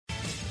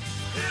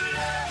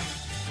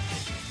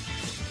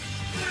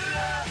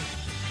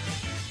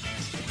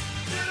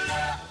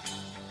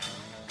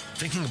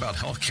Thinking about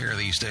healthcare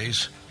these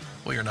days?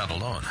 Well, you're not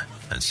alone.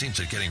 And it seems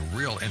that getting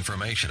real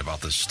information about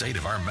the state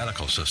of our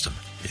medical system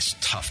is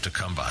tough to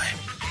come by.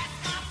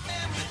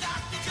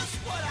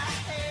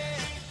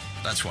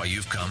 That's why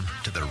you've come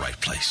to the right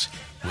place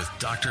with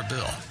Dr.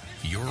 Bill,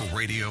 your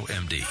radio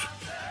MD.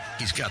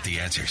 He's got the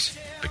answers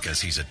because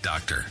he's a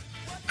doctor.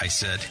 I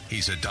said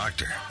he's a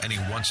doctor, and he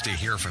wants to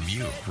hear from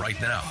you right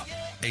now.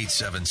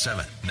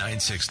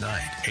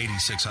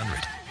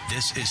 877-969-8600.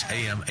 This is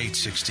AM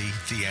 860,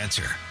 The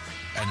Answer.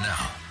 And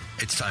now,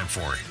 it's time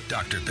for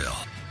Dr. Bill,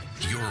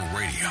 your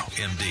radio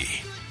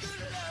MD.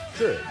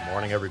 Good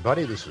morning,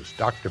 everybody. This is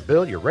Dr.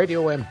 Bill, your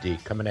radio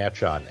MD, coming at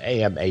you on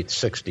AM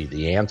 860,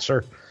 The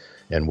Answer.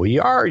 And we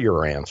are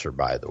your answer,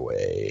 by the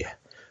way.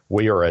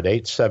 We are at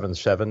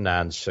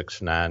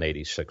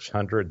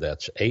 877-969-8600.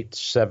 That's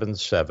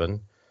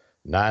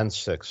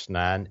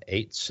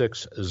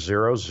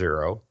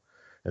 877-969-8600.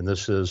 And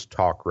this is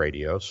Talk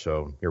Radio,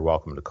 so you're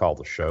welcome to call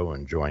the show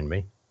and join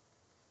me.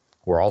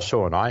 We're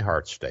also an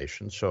iHeart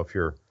station, so if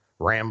you're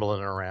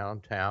rambling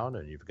around town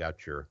and you've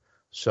got your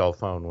cell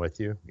phone with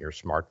you, your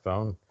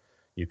smartphone,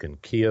 you can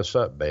key us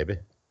up, baby.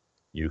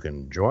 You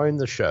can join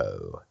the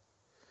show.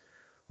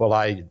 Well,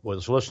 I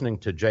was listening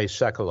to Jay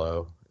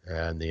Sekulow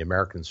and the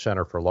American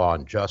Center for Law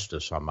and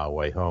Justice on my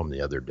way home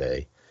the other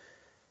day.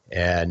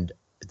 And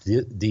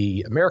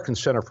the American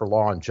Center for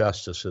Law and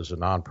Justice is a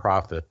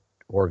nonprofit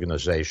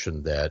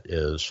organization that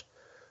is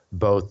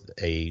both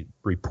a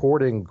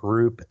reporting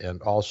group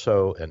and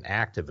also an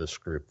activist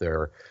group.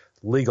 They're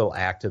legal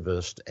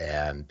activists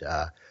and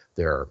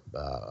they're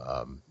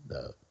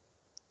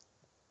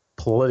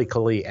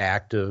politically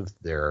active.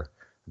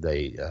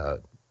 They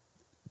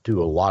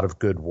do a lot of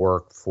good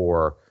work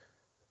for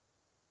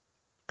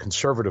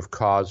conservative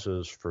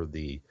causes, for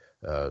the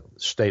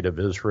state of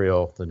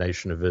Israel, the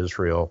nation of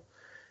Israel,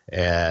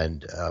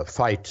 and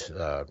fight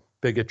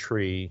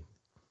bigotry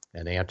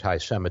and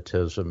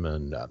anti-Semitism,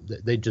 and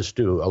they just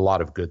do a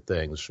lot of good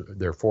things.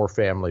 They're for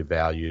family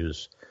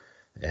values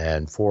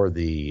and for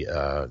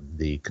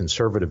the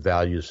conservative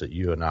values that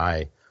you and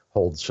I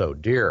hold so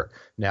dear.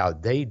 Now,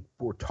 they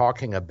were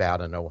talking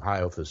about an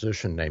Ohio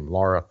physician named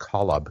Laura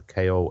Kollab,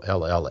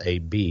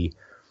 Kollab,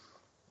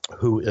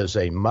 who is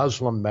a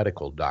Muslim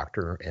medical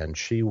doctor, and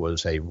she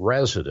was a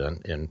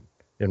resident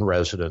in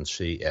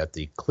residency at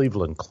the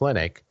Cleveland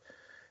Clinic,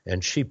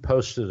 and she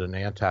posted an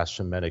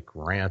anti-Semitic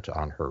rant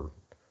on her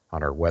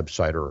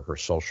website or her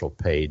social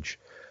page.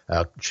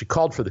 She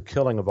called for the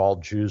killing of all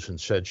Jews and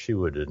said she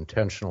would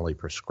intentionally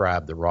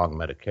prescribe the wrong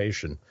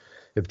medication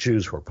if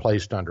Jews were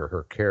placed under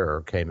her care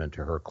or came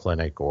into her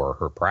clinic or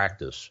her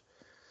practice.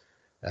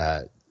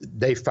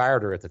 They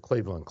fired her at the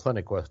Cleveland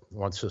Clinic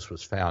once this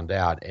was found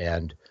out,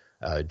 and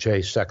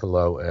Jay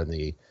Sekulow and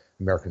the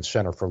American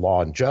Center for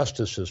Law and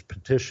Justice is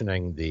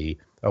petitioning the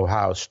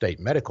Ohio State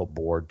Medical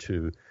Board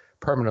to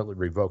permanently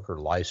revoke her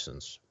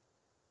license.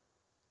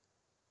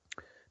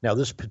 Now,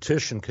 this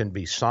petition can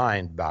be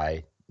signed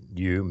by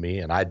you, me,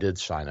 and I did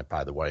sign it,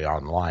 by the way,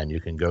 online.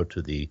 You can go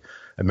to the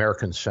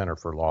American Center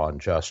for Law and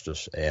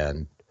Justice,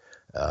 and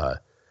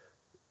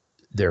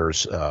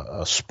there's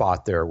a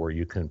spot there where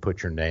you can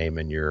put your name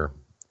and your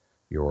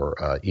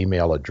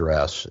email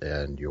address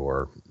and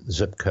your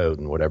zip code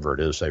and whatever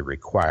it is they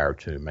require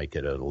to make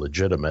it a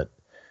legitimate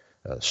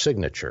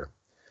signature.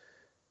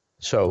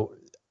 So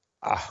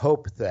I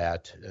hope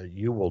that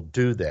you will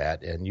do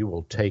that and you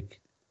will take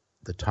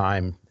the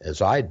time, as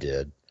I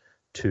did,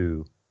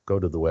 to go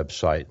to the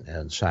website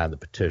and sign the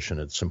petition.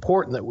 It's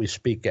important that we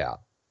speak out.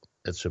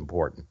 It's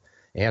important.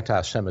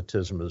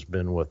 Anti-Semitism has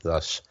been with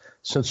us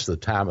since the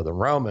time of the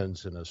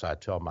Romans, and as I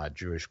tell my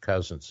Jewish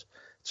cousins,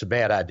 it's a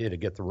bad idea to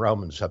get the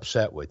Romans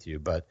upset with you.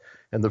 But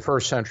in the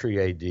first century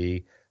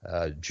A.D.,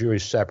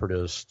 Jewish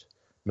separatist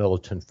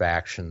militant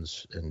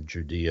factions in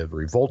Judea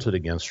revolted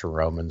against the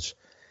Romans,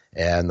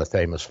 and the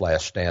famous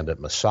last stand at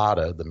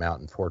Masada, the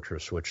mountain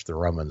fortress which the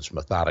Romans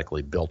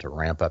methodically built a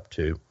ramp up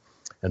to,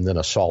 and then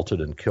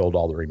assaulted and killed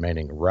all the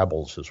remaining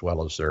rebels as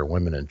well as their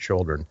women and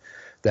children.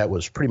 That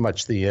was pretty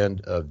much the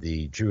end of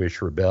the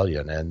Jewish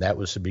rebellion, and that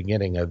was the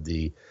beginning of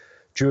the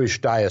Jewish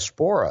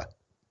diaspora,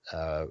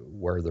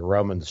 where the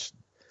Romans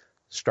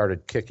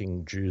started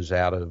kicking Jews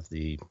out of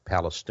the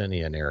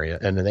Palestinian area,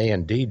 and they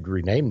indeed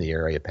renamed the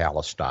area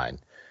Palestine.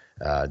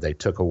 They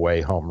took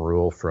away home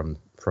rule from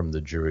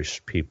the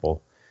Jewish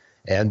people.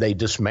 And they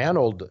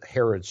dismantled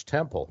Herod's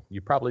temple. You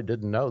probably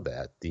didn't know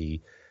that.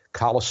 The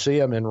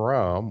Colosseum in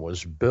Rome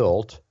was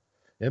built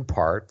in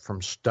part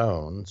from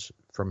stones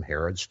from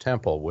Herod's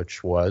temple,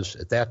 which was,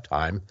 at that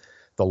time,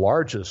 the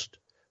largest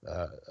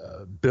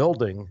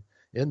building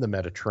in the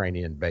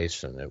Mediterranean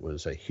basin. It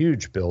was a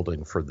huge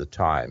building for the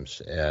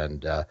times.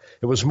 And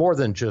it was more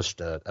than just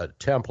a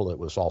temple. It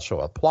was also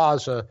a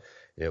plaza.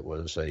 It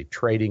was a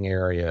trading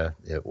area.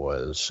 It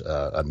was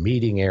a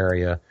meeting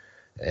area.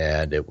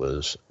 And it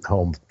was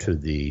home to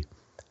the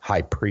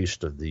high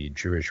priest of the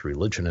Jewish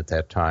religion at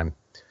that time.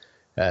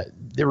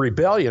 The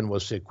rebellion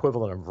was the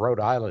equivalent of Rhode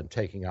Island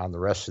taking on the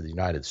rest of the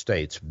United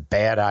States.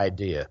 Bad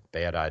idea,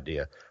 bad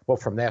idea. Well,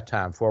 from that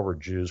time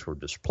forward, Jews were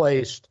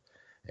displaced,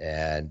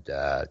 and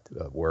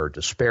were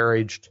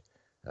disparaged.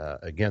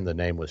 Again, the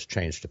name was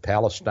changed to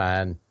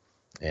Palestine,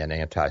 and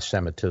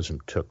anti-Semitism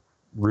took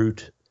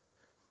root.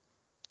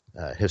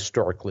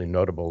 Historically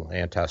notable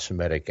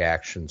anti-Semitic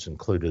actions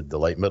included the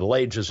late Middle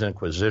Ages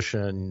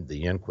Inquisition,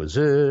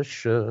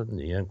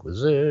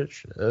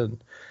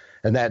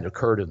 and that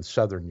occurred in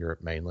Southern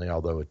Europe mainly,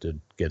 although it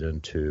did get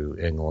into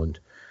England.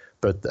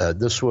 But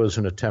this was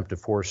an attempt to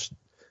force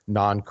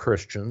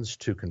non-Christians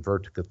to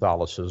convert to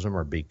Catholicism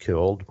or be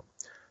killed,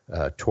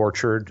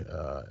 tortured,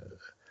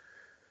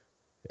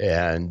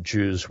 and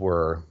Jews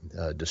were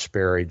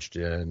disparaged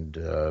and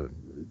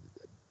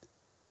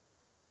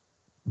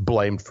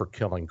blamed for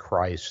killing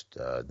Christ.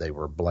 They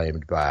were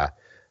blamed by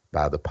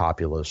the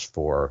populace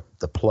for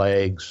the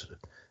plagues.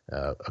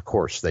 Of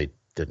course, they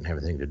didn't have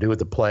anything to do with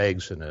the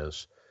plagues, and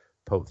as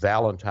Pope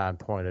Valentine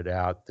pointed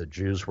out, the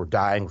Jews were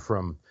dying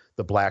from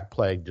the Black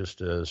Plague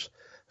just as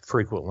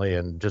frequently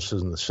and just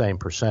in the same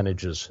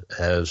percentages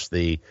as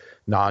the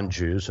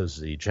non-Jews, as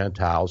the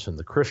Gentiles and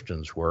the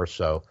Christians were.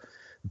 So,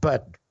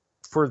 but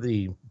for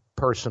the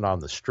person on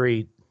the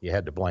street, you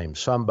had to blame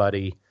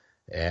somebody,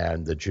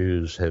 and the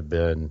Jews have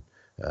been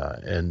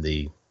in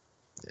the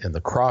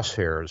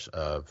crosshairs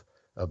of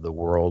the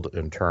world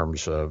in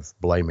terms of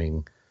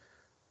blaming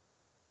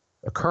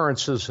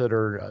occurrences that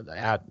are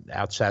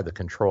outside the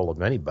control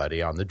of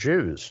anybody on the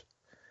Jews.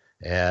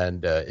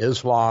 And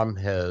Islam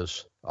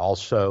has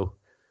also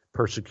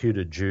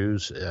persecuted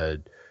Jews.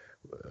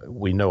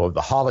 We know of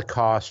the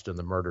Holocaust and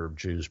the murder of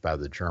Jews by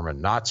the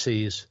German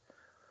Nazis,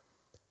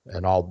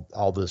 and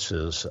all this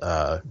is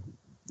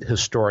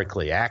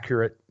historically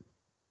accurate.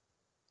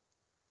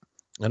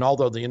 And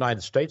although the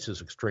United States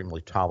is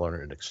extremely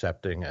tolerant and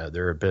accepting,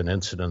 there have been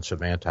incidents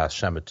of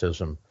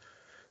anti-Semitism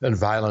and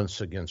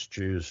violence against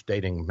Jews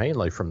dating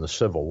mainly from the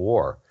Civil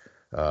War.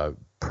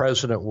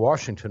 President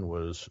Washington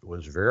was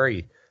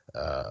very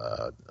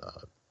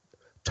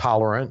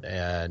tolerant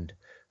and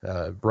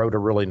wrote a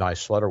really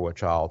nice letter,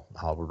 which I'll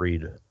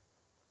read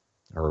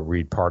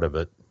part of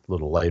it a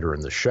little later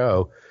in the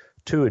show,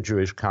 to a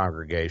Jewish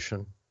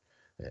congregation,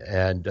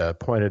 and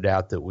pointed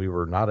out that we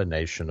were not a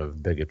nation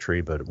of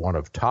bigotry, but one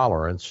of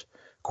tolerance.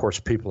 Of course,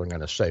 people are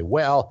going to say,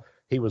 well,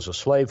 he was a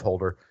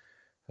slaveholder.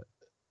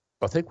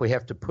 I think we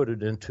have to put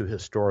it into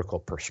historical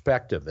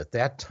perspective. At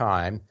that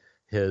time,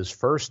 his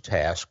first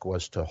task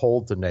was to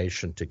hold the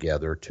nation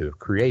together, to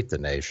create the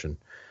nation,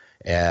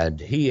 and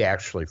he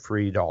actually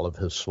freed all of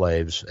his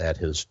slaves at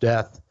his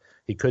death.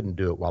 He couldn't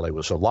do it while he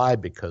was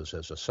alive because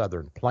as a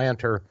Southern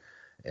planter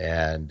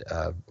and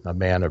a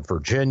man of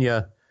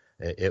Virginia,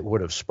 it would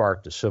have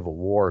sparked a civil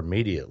war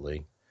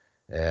immediately.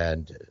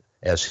 And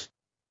as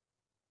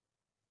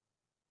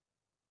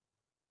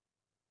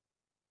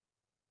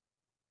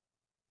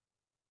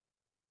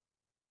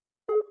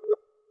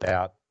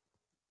that,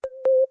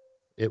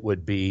 it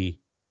would be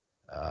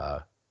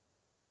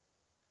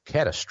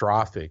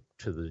catastrophic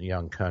to the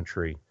young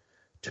country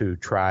to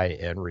try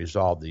and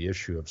resolve the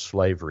issue of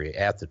slavery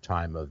at the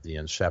time of the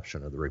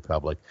inception of the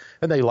Republic,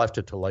 and they left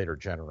it to later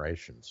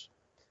generations.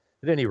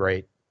 At any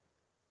rate,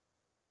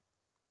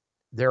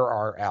 there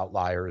are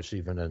outliers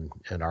even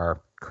in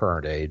our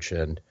current age,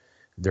 and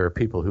there are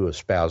people who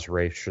espouse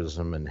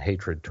racism and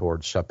hatred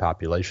towards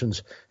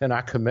subpopulations, and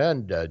I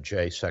commend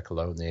Jay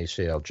Sekulow and the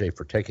ACLJ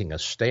for taking a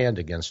stand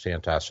against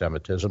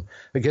anti-Semitism,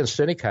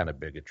 against any kind of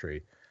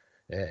bigotry.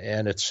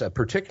 And it's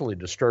particularly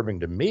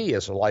disturbing to me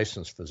as a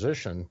licensed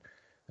physician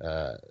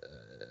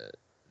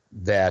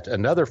that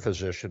another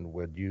physician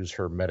would use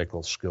her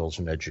medical skills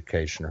and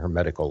education, her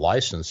medical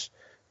license,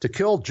 to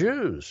kill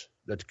Jews,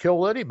 to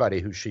kill anybody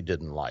who she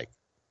didn't like.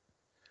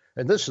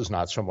 And this is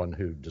not someone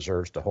who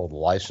deserves to hold a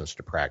license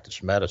to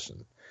practice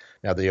medicine.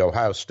 Now, the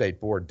Ohio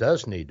State Board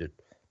does need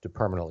to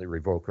permanently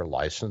revoke her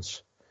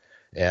license.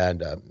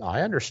 And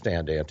I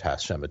understand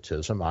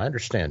anti-Semitism. I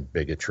understand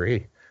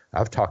bigotry.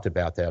 I've talked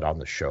about that on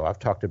the show. I've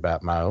talked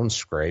about my own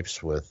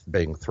scrapes with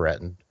being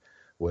threatened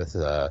with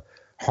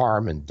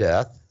harm and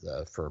death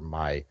for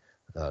my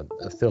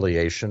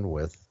affiliation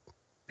with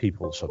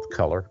peoples of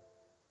color.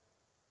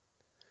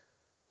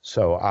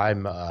 So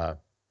I'm well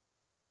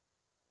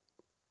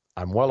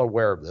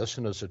aware of this,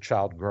 and as a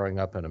child growing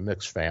up in a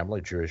mixed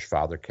family, Jewish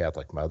father,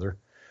 Catholic mother,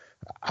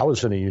 I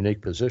was in a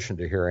unique position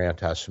to hear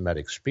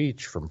anti-Semitic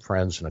speech from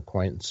friends and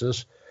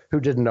acquaintances who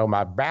didn't know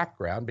my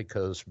background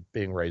because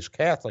being raised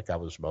Catholic, I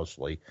was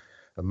mostly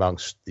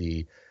amongst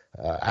the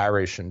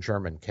Irish and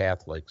German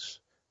Catholics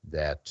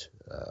that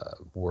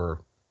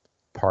were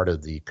part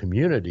of the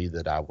community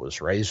that I was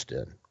raised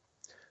in.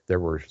 There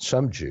were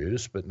some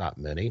Jews, but not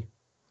many.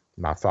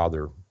 My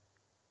father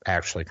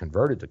actually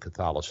converted to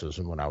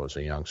Catholicism when I was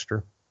a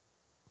youngster.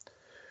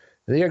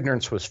 The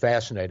ignorance was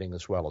fascinating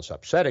as well as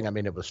upsetting. I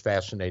mean, it was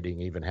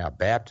fascinating even how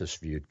Baptists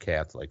viewed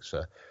Catholics.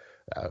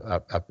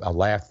 I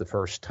laughed the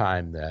first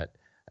time that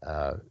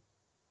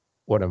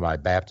one of my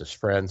Baptist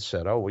friends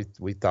said, "Oh,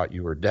 we thought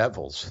you were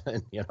devils,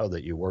 and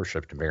that you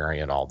worshipped Mary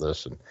and all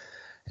this."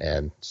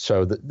 And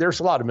so there's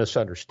a lot of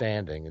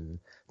misunderstanding. And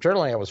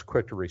generally, I was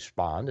quick to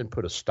respond and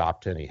put a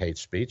stop to any hate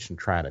speech and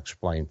try and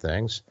explain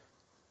things.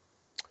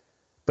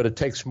 But it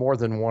takes more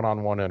than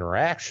one-on-one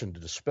interaction to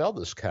dispel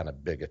this kind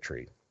of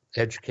bigotry.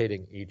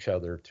 Educating each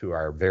other to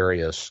our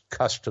various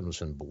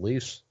customs and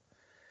beliefs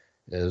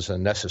is a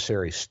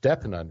necessary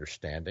step in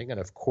understanding. And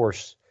of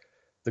course,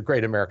 the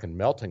Great American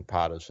Melting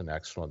Pot is an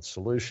excellent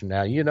solution.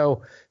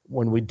 Now,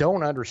 when we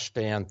don't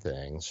understand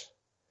things,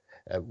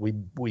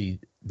 we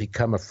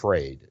become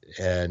afraid,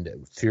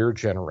 and fear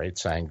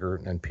generates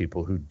anger, and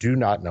people who do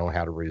not know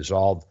how to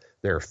resolve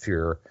their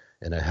fear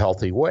in a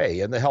healthy way.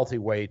 And the healthy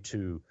way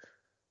to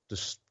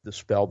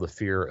dispel the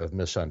fear of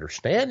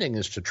misunderstanding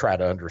is to try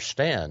to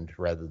understand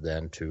rather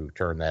than to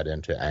turn that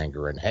into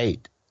anger and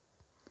hate.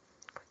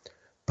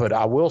 But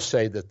I will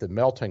say that the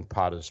melting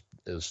pot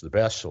is the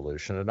best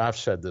solution, and I've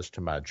said this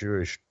to my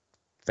Jewish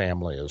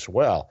family as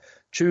well.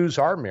 Jews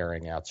are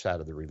marrying outside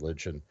of the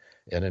religion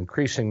in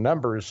increasing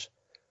numbers,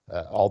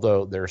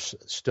 although there's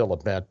still a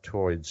bent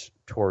towards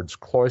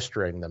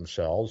cloistering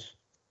themselves.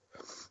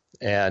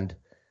 And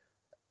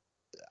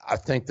I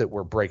think that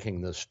we're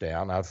breaking this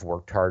down. I've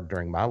worked hard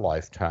during my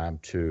lifetime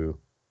to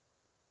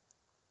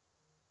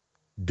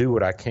do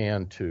what I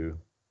can to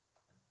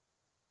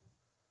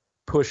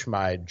push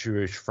my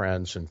Jewish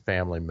friends and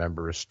family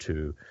members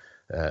to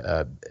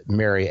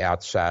marry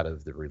outside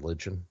of the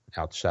religion,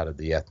 outside of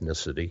the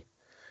ethnicity.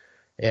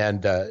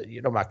 And,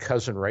 my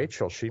cousin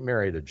Rachel, she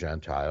married a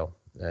Gentile,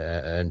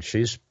 and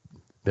she's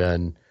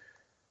been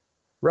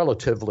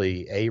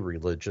relatively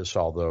a-religious,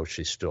 although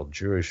she's still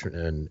Jewish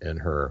in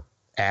her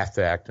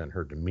affect and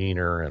her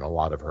demeanor and a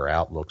lot of her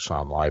outlooks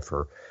on life,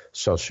 her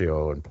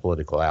socio and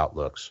political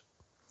outlooks.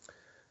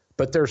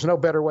 But there's no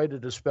better way to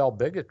dispel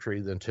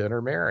bigotry than to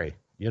intermarry.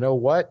 You know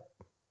what?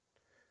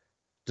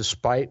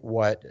 Despite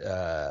what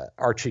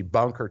Archie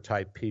Bunker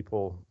type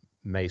people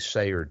may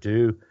say or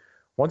do,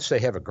 once they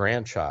have a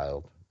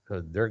grandchild,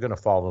 they're going to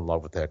fall in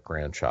love with that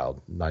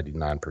grandchild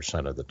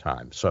 99% of the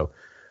time. So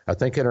I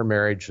think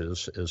intermarriage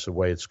is the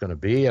way it's going to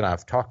be. And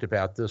I've talked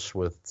about this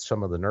with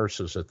some of the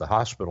nurses at the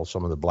hospital,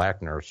 some of the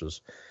black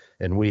nurses,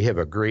 and we have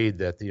agreed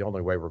that the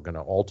only way we're going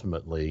to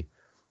ultimately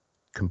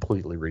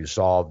completely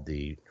resolve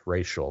the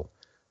racial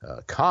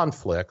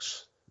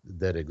conflicts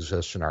that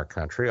exist in our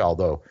country,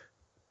 although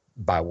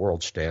by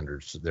world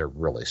standards, they're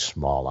really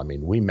small. I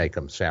mean, we make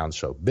them sound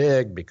so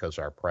big because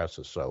our press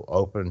is so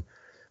open,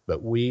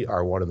 but we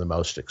are one of the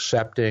most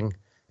accepting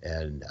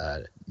and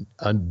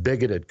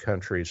unbigoted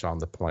countries on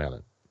the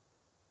planet.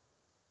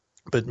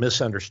 But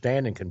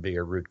misunderstanding can be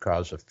a root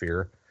cause of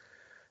fear.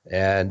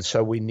 And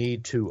so we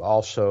need to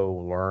also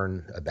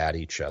learn about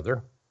each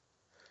other.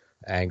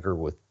 Anger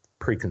with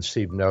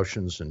preconceived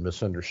notions and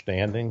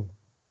misunderstanding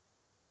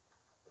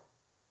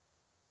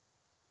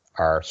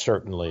are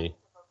certainly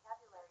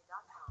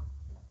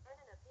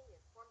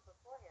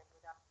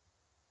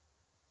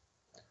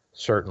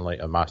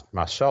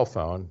my cell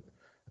phone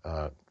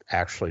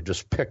actually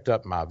just picked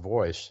up my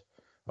voice.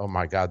 Oh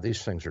my God,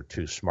 these things are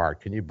too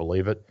smart. Can you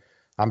believe it?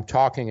 I'm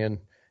talking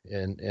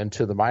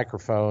into the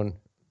microphone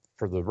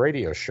for the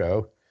radio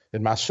show,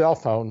 and my cell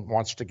phone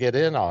wants to get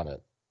in on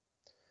it.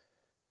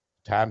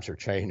 Times are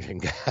changing,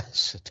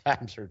 guys.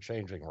 Times are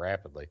changing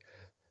rapidly,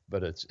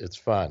 but it's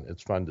fun.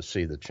 It's fun to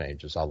see the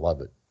changes. I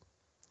love it.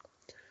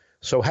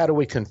 So how do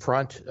we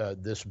confront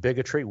this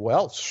bigotry?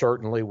 Well,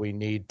 certainly we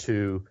need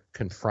to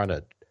confront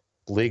it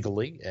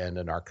legally, and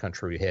in our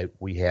country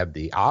we have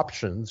the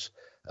options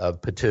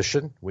of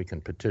petition. We can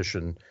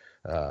petition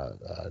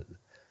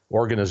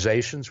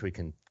organizations, we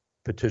can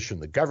petition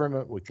the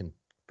government, we can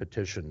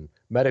petition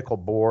medical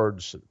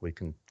boards, we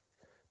can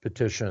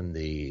petition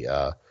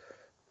the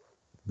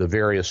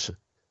various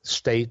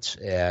states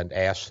and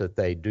ask that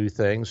they do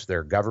things,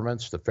 their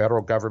governments, the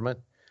federal government.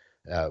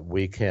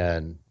 We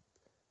can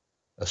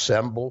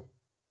assemble,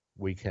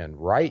 we can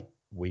write,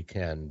 we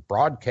can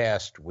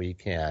broadcast, we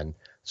can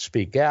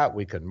speak out,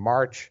 we can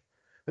march.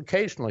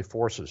 Occasionally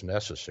force is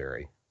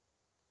necessary.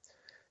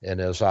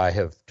 And as I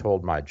have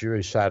told my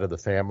Jewish side of the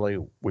family,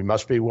 we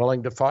must be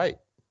willing to fight.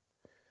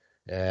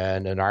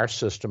 And in our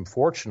system,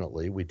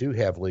 fortunately, we do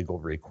have legal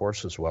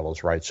recourse as well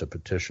as rights of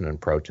petition and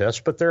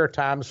protest, but there are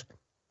times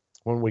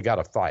when we got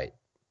to fight.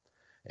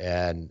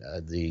 And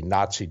the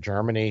Nazi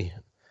Germany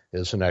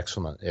is an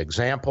excellent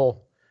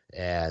example.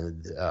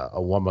 And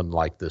a woman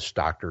like this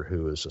doctor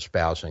who is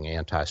espousing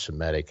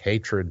anti-Semitic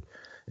hatred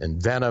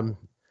and venom,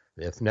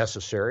 if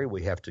necessary,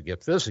 we have to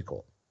get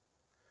physical.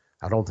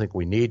 I don't think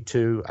we need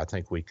to. I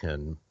think we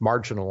can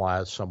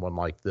marginalize someone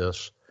like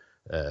this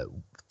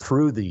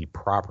through the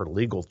proper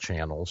legal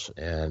channels,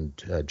 and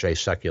Jay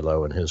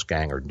Sekulow and his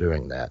gang are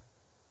doing that.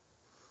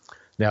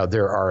 Now,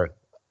 there are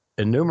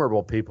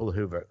innumerable people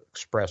who've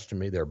expressed to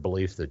me their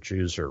belief that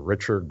Jews are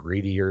richer,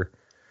 greedier,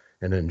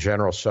 and in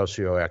general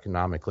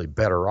socioeconomically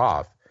better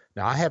off.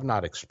 Now, I have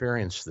not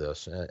experienced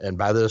this, and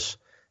by this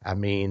I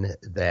mean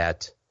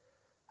that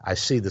I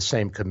see the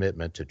same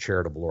commitment to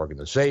charitable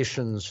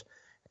organizations,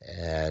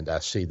 and I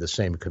see the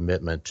same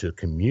commitment to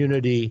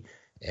community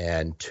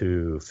and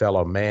to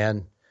fellow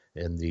man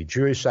in the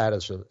Jewish side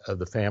of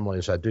the family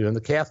as I do in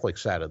the Catholic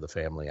side of the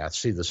family. I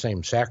see the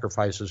same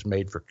sacrifices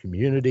made for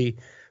community,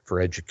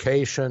 for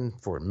education,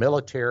 for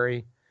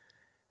military.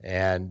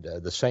 and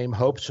the same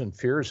hopes and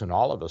fears in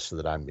all of us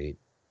that I meet.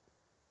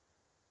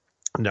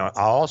 Now,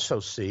 I also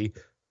see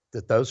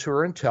that those who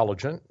are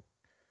intelligent,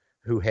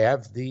 who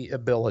have the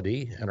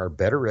ability and are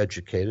better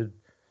educated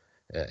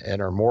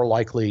and are more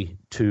likely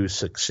to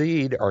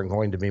succeed, are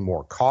going to be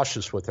more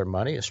cautious with their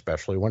money,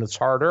 especially when it's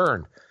hard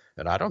earned.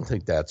 And I don't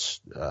think that's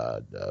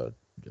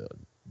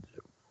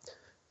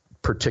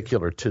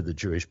particular to the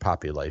Jewish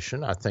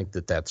population. I think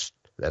that that's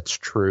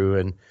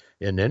true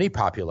in any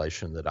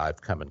population that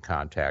I've come in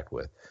contact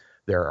with.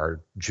 There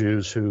are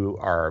Jews who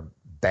are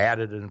bad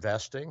at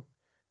investing,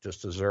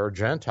 just as there are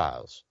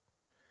Gentiles.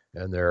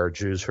 And there are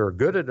Jews who are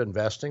good at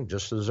investing,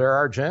 just as there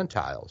are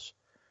Gentiles.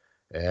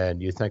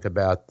 And you think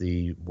about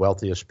the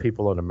wealthiest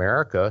people in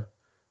America,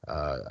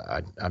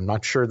 I'm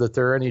not sure that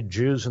there are any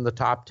Jews in the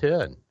top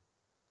 10.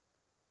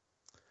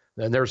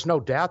 And there's no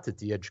doubt that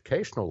the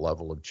educational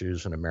level of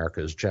Jews in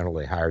America is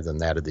generally higher than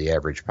that of the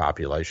average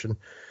population.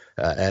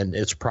 And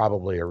it's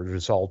probably a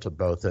result of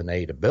both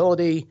innate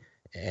ability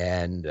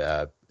and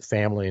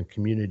family and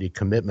community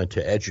commitment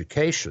to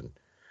education.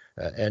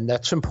 And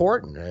that's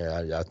important.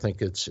 I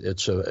think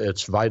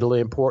it's vitally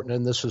important,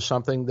 and this is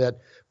something that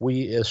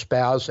we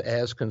espouse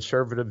as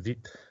conservative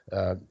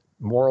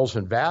morals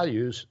and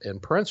values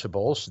and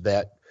principles,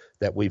 that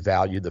we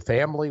value the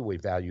family, we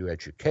value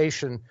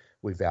education,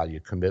 we value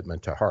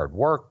commitment to hard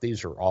work.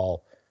 These are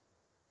all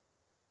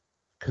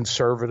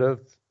conservative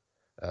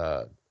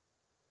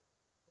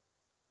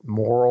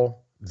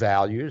moral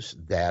values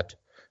that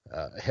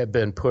have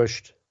been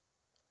pushed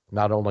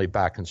not only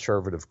by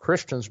conservative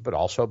Christians, but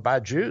also by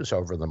Jews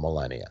over the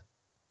millennia.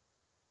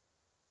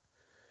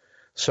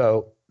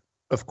 So,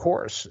 of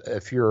course,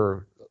 if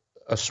you're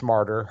a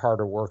smarter,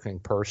 harder working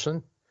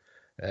person,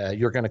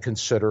 you're going to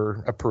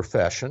consider a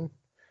profession.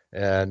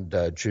 And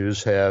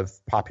Jews have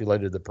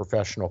populated the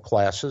professional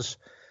classes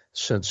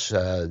since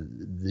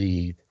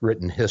the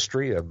written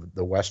history of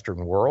the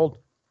Western world: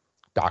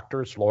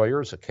 doctors,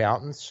 lawyers,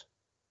 accountants.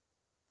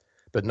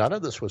 But none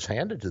of this was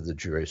handed to the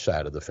Jewish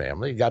side of the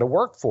family. You got to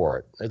work for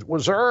it. It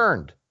was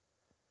earned.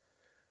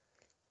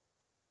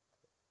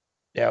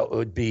 Now, it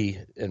would be,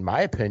 in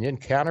my opinion,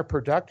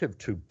 counterproductive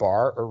to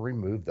bar or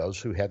remove those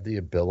who have the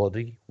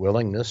ability,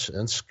 willingness,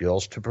 and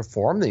skills to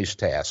perform these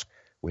tasks.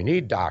 We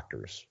need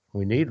doctors.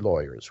 We need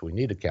lawyers. We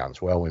need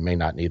accountants. Well, we may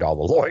not need all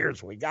the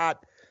lawyers we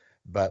got,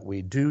 but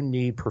we do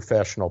need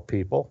professional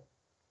people.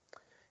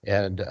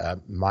 And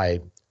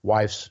my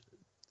wife's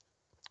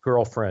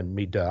girlfriend,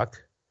 Miduk,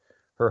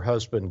 her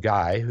husband,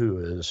 Guy,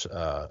 who is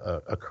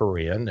a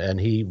Korean, and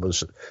he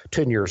was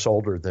 10 years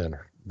older than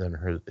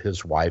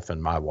his wife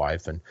and my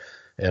wife,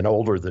 and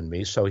older than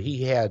me. So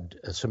he had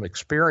some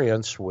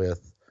experience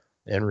with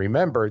and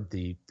remembered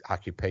the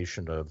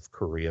occupation of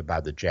Korea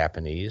by the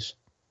Japanese.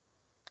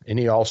 And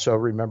he also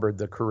remembered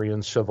the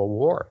Korean Civil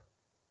War,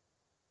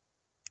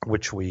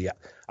 which we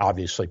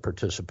obviously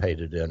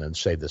participated in and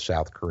saved the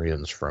South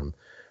Koreans from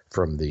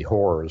the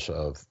horrors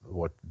of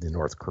what the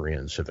North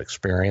Koreans have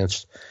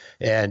experienced.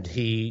 And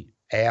he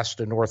asked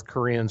a North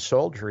Korean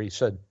soldier, he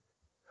said,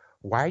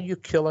 "Why are you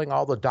killing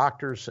all the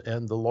doctors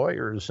and the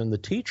lawyers and the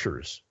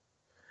teachers?"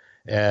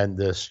 And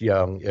this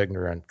young,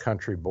 ignorant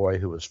country boy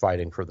who was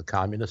fighting for the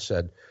communists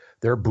said,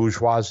 "They're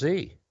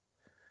bourgeoisie."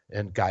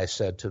 And Guy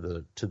said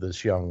to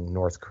this young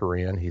North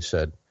Korean, he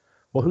said,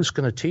 "Well, who's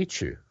going to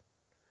teach you?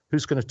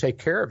 Who's going to take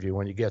care of you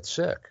when you get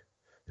sick?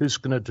 Who's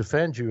going to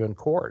defend you in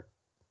court?"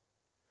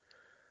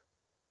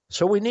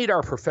 So we need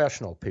our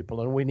professional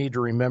people, and we need to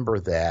remember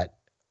that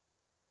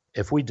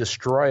if we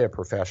destroy a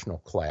professional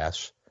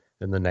class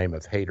in the name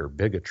of hate or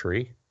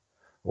bigotry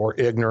or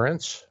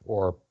ignorance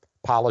or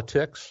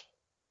politics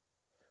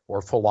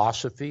or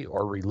philosophy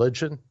or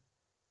religion,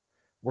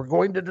 we're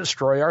going to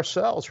destroy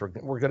ourselves.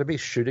 We're going to be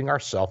shooting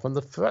ourselves in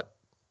the foot.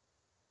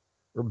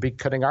 We'll be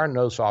cutting our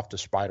nose off to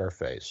spite our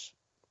face.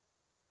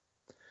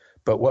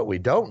 But what we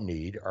don't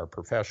need are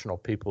professional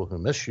people who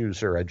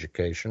misuse their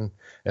education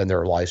and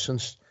their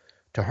license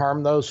to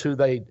harm those who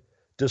they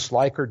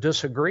dislike or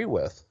disagree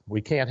with.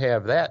 We can't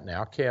have that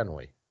now, can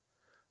we?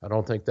 I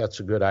don't think that's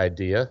a good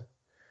idea.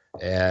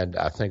 And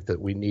I think that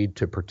we need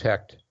to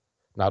protect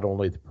not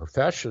only the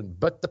profession,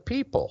 but the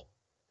people.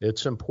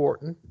 It's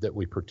important that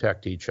we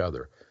protect each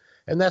other.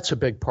 And that's a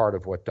big part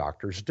of what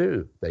doctors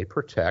do. They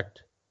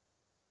protect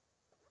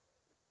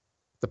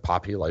the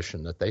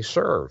population that they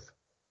serve.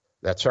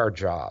 That's our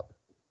job.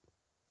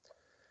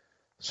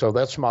 So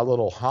that's my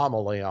little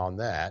homily on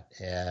that.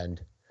 And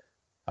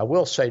I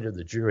will say to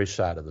the Jewish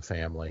side of the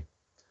family,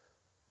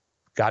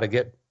 got to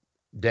get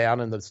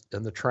down in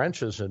the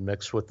trenches and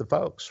mix with the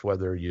folks,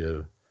 whether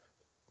you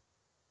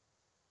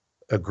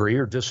agree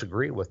or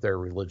disagree with their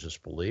religious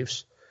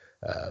beliefs,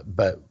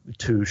 but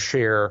to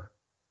share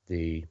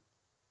the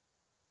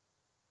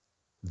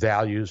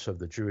values of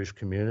the Jewish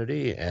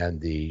community and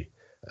the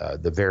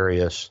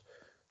various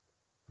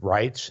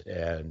rites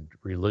and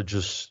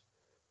religious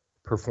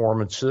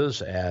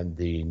performances and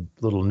the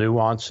little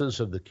nuances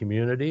of the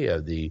community,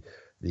 of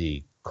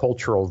the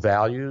cultural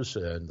values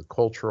and the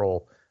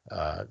cultural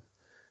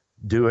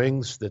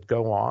doings that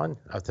go on.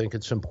 I think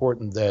it's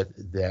important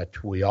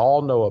that we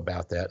all know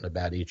about that and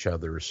about each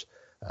other's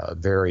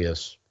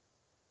various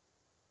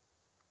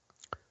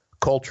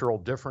cultural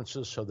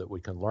differences so that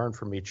we can learn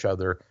from each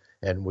other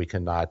and we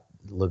cannot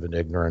live in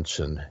ignorance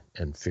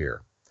and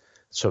fear.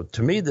 So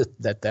to me,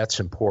 that's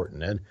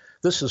important. And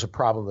this is a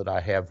problem that I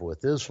have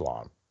with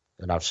Islam.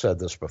 And I've said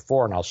this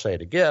before, and I'll say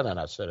it again, and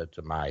I said it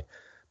to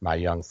my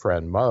young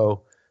friend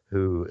Mo,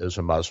 who is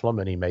a Muslim,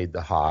 and he made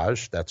the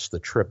Hajj. That's the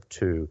trip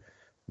to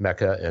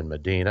Mecca and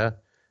Medina.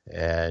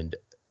 And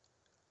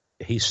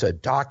he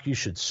said, Doc, you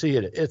should see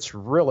it. It's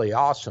really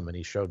awesome. And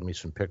he showed me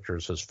some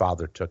pictures his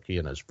father took, he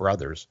and his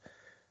brothers.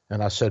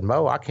 And I said,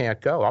 Mo, I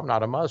can't go. I'm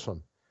not a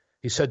Muslim.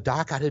 He said,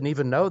 Doc, I didn't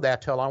even know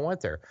that till I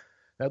went there.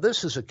 Now,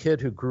 this is a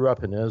kid who grew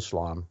up in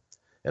Islam.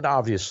 And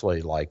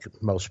obviously, like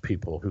most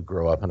people who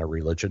grow up in a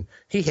religion,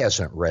 he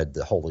hasn't read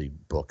the holy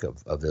book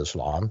of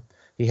Islam.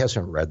 He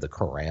hasn't read the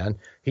Quran.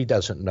 He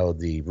doesn't know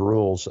the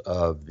rules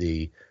of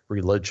the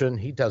religion.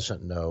 He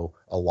doesn't know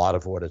a lot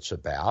of what it's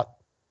about.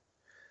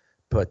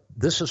 But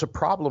this is a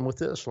problem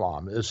with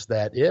Islam, is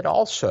that it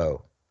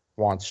also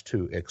wants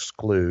to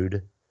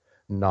exclude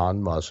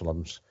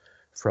non-Muslims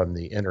from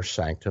the inner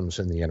sanctums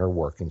and the inner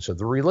workings of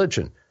the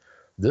religion.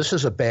 This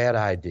is a bad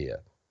idea.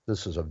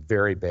 This is a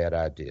very bad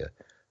idea.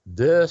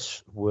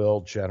 This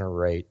will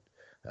generate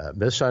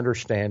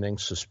misunderstanding,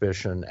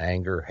 suspicion,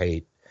 anger,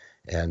 hate.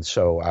 And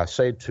so I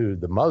say to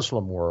the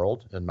Muslim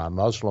world and my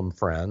Muslim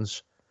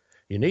friends,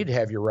 you need to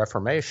have your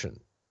reformation.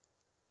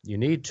 You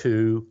need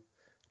to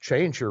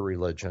change your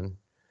religion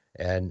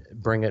and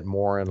bring it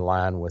more in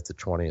line with the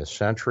 20th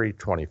century,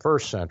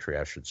 21st century,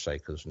 I should say,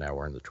 because now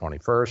we're in the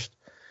 21st.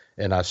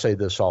 And I say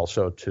this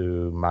also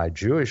to my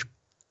Jewish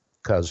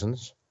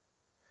cousins,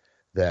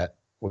 that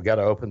we've got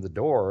to open the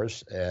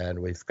doors and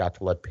we've got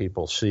to let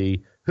people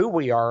see who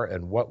we are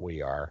and what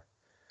we are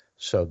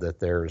so that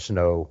there's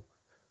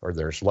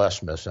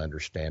less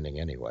misunderstanding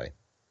anyway.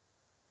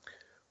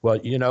 Well,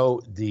 you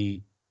know,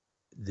 the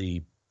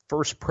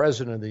first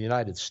president of the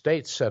United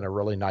States sent a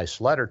really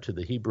nice letter to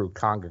the Hebrew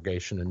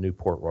congregation in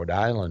Newport, Rhode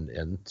Island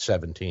in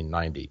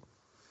 1790.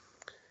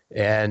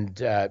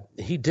 And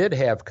he did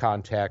have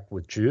contact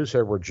with Jews.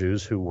 There were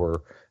Jews who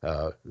were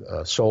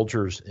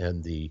soldiers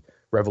in the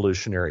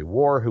Revolutionary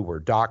War, who were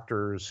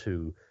doctors,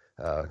 who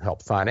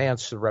helped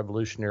finance the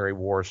Revolutionary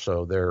War.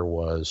 So there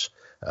was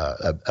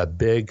a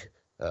big,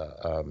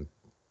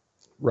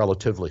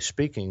 relatively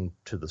speaking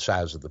to the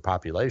size of the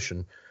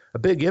population, a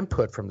big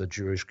input from the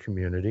Jewish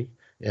community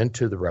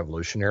into the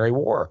Revolutionary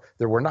War.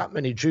 There were not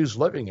many Jews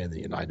living in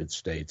the United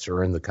States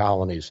or in the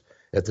colonies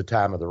at the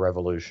time of the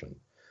Revolution.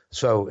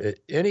 So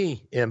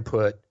any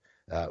input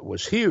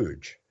was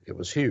huge. It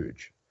was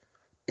huge.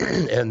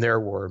 And there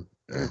were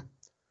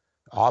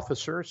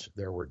officers,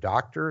 there were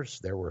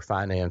doctors, there were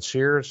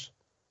financiers.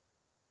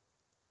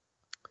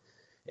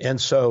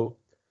 And so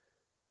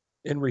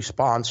in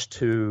response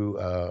to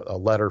a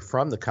letter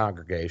from the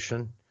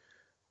congregation,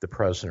 the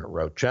president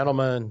wrote,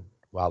 "Gentlemen,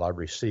 while I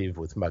receive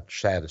with much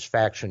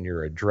satisfaction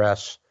your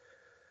address,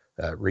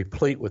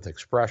 replete with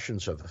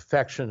expressions of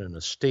affection and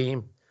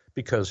esteem,"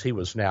 because he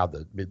was now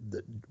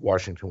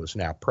Washington was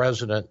now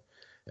president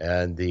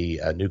and the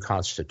new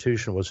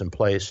Constitution was in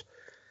place.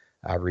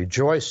 I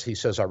rejoice, he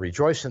says, I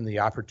rejoice in the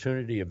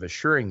opportunity of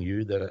assuring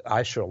you that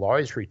I shall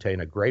always retain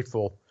a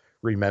grateful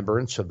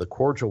remembrance of the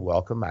cordial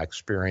welcome I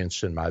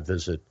experienced in my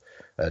visit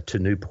to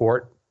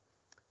Newport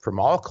from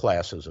all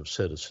classes of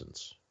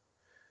citizens.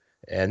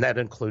 And that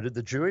included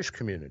the Jewish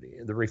community.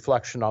 The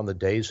reflection on the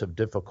days of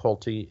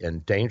difficulty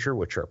and danger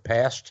which are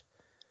past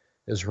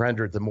is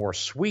rendered the more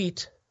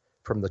sweet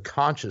from the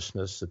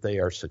consciousness that they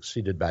are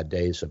succeeded by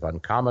days of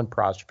uncommon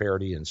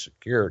prosperity and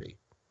security.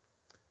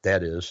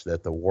 That is,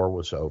 that the war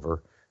was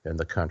over and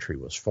the country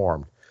was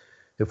formed.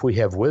 If we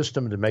have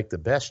wisdom to make the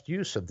best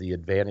use of the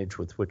advantage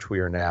with which we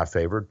are now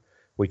favored,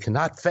 we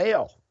cannot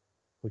fail.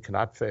 We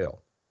cannot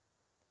fail.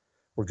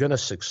 We're going to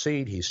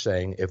succeed, he's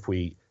saying, if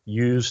we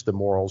use the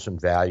morals and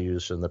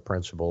values and the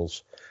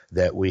principles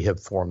that we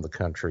have formed the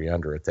country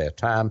under at that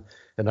time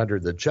and under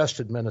the just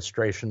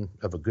administration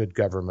of a good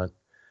government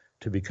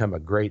to become a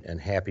great and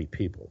happy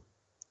people.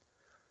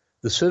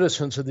 The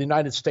citizens of the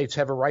United States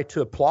have a right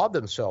to applaud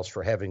themselves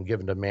for having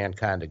given to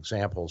mankind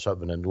examples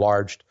of an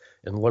enlarged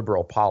and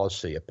liberal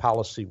policy, a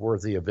policy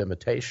worthy of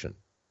imitation.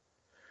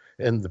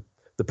 And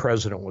the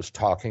president was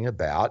talking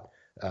about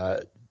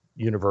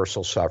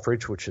universal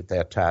suffrage, which at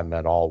that time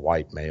meant all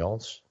white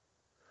males.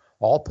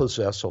 All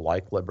possess a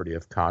like liberty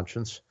of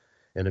conscience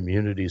and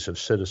immunities of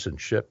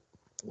citizenship,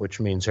 which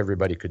means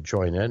everybody could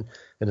join in.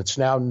 And it's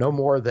now no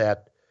more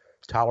that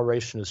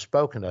toleration is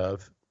spoken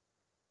of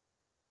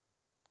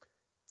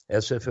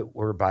as if it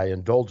were by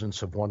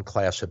indulgence of one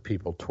class of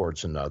people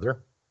towards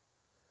another.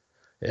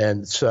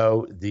 And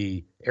so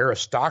the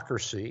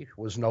aristocracy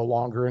was no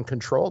longer in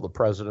control. The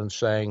president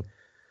saying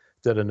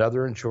that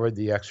another enjoyed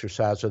the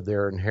exercise of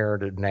their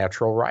inherited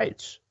natural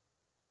rights.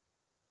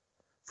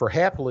 For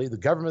happily, the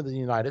government of the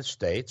United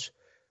States,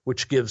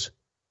 which gives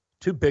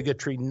to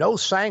bigotry no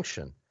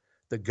sanction,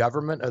 the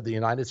government of the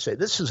United States,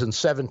 this is in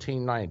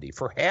 1790,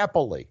 for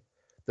happily,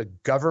 the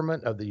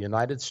government of the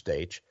United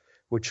States,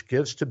 which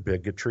gives to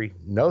bigotry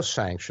no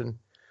sanction,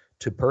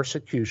 to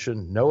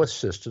persecution no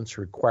assistance,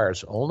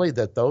 requires only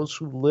that those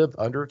who live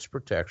under its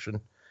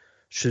protection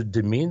should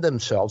demean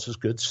themselves as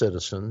good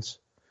citizens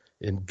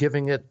in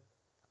giving it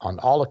on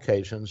all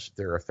occasions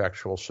their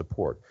effectual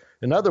support.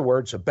 In other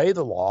words, obey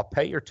the law,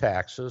 pay your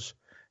taxes,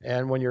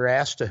 and when you're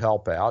asked to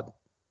help out,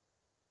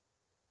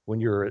 when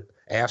you're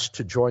asked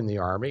to join the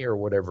army or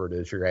whatever it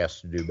is you're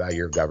asked to do by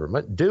your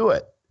government, do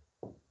it.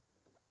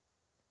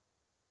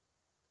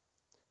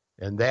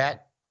 And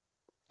that,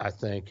 I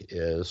think,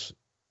 is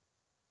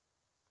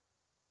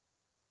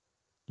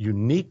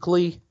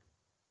uniquely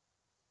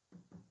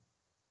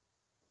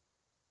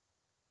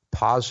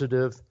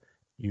positive,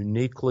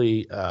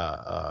 uniquely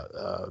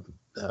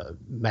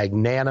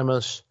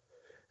magnanimous,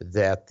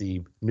 that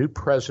the new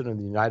president of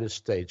the United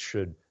States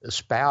should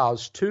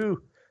espouse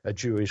to a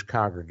Jewish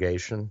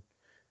congregation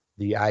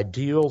the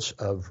ideals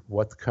of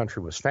what the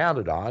country was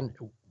founded on,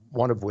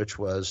 one of which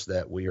was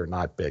that we are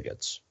not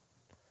bigots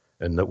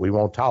and that we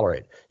won't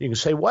tolerate. You can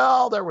say,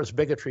 well, there was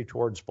bigotry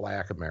towards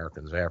black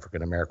Americans,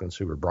 African Americans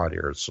who were brought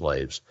here as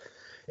slaves.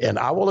 And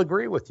I will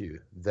agree with you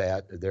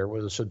that there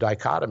was a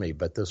dichotomy,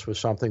 but this was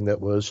something that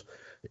was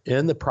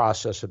in the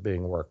process of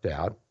being worked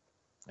out.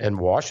 And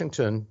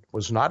Washington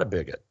was not a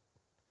bigot.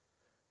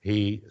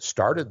 He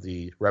started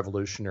the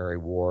Revolutionary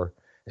War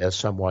as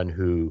someone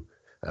who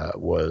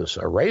was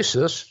a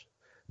racist,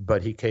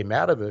 but he came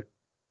out of it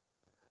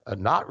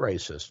not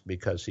racist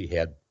because he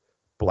had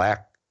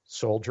black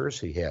soldiers,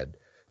 he had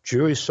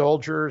Jewish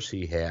soldiers,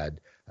 he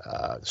had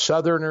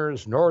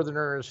Southerners,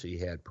 Northerners, he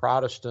had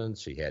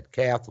Protestants, he had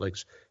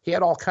Catholics, he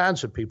had all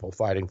kinds of people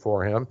fighting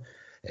for him,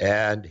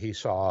 and he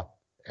saw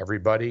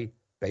everybody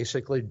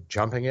basically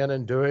jumping in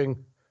and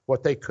doing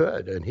what they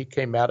could, and he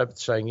came out of it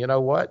saying, you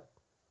know what,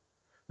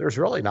 there's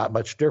really not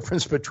much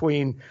difference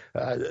between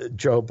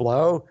Joe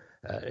Blow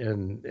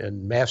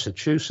in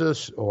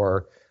Massachusetts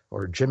or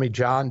Jimmy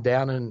John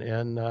down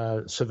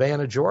in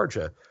Savannah,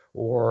 Georgia,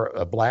 or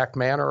a black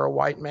man or a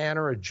white man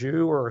or a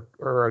Jew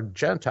or a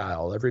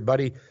Gentile.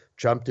 Everybody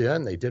jumped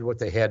in. They did what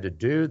they had to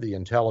do. The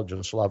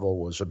intelligence level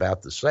was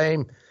about the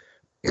same.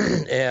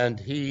 And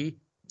he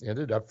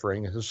ended up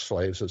freeing his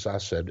slaves, as I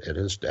said, at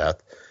his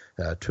death,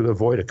 to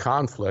avoid a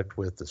conflict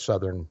with the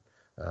southern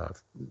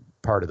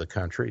part of the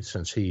country.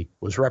 Since he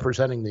was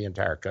representing the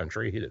entire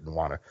country, he didn't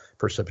want to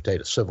precipitate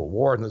a civil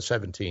war in the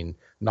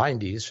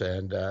 1790s,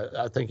 and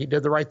I think he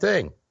did the right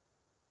thing.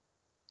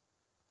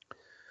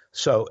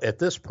 So at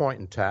this point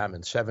in time, in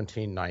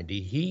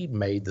 1790, he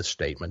made the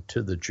statement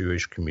to the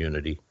Jewish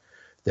community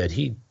that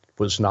he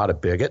was not a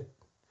bigot,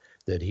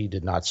 that he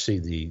did not see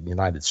the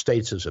United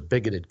States as a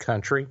bigoted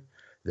country,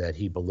 that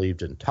he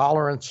believed in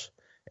tolerance,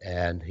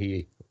 and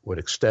he would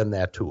extend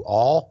that to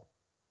all,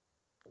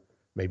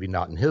 maybe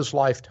not in his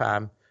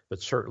lifetime,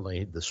 but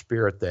certainly the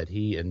spirit that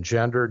he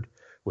engendered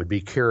would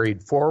be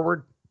carried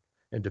forward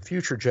into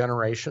future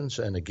generations.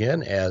 And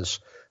again, as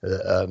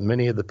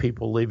many of the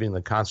people leaving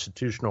the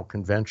Constitutional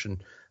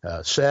Convention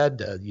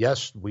said,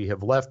 yes, we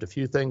have left a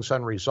few things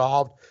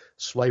unresolved,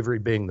 slavery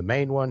being the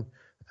main one,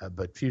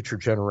 but future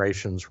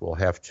generations will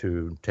have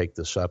to take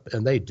this up.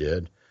 And they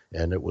did,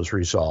 and it was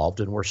resolved,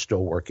 and we're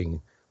still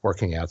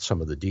working out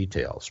some of the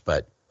details.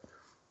 But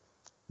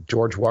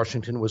George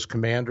Washington was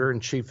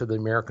commander-in-chief of the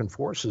American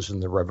forces in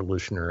the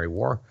Revolutionary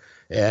War,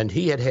 and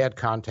he had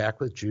contact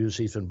with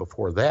Jews even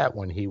before that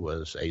when he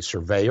was a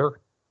surveyor.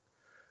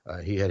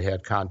 He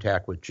had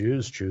contact with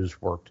Jews. Jews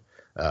worked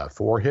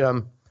for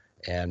him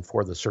and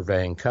for the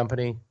surveying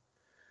company.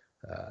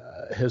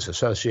 His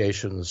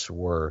associations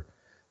were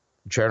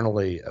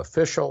generally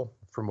official,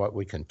 from what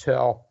we can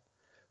tell,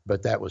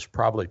 but that was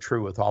probably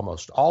true with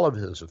almost all of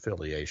his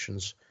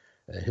affiliations.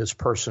 His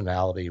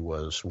personality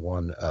was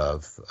one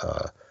of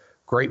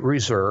great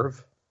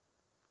reserve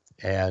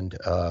and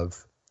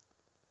of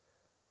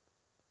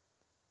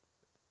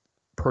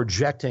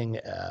projecting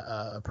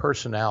a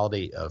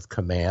personality of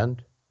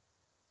command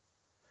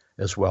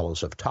as well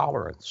as of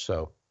tolerance.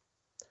 So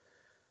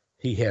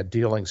he had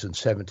dealings in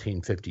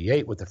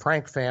 1758 with the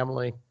Frank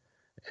family,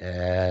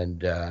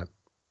 and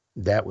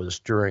that was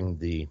during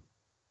the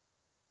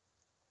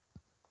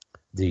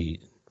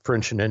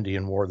French and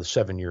Indian War, the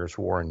 7 Years'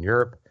 War in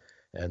Europe.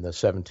 In the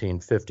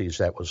 1750s,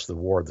 that was the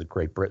war that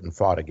Great Britain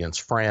fought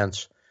against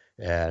France,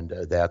 and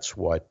that's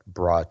what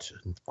brought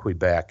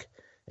Quebec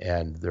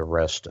and the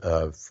rest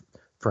of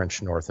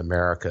French North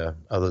America,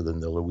 other than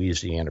the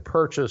Louisiana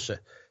Purchase,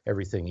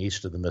 everything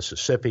east of the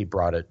Mississippi,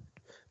 brought it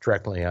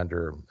directly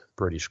under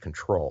British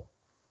control.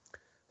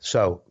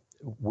 So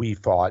we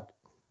fought,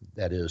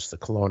 that is, the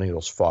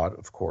colonials fought,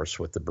 of course,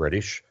 with the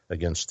British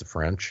against the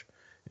French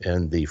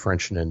in the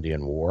French and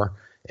Indian War,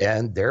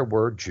 and there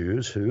were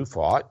Jews who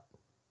fought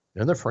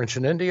in the French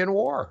and Indian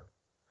War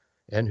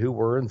and who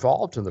were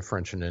involved in the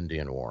French and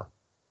Indian War.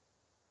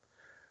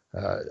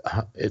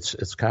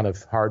 It's kind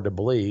of hard to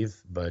believe,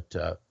 but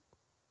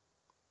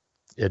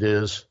it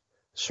is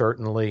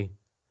certainly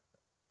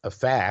a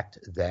fact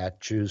that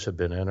Jews have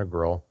been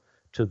integral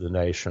to the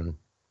nation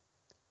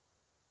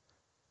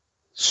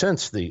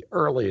since the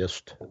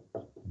earliest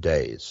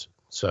days.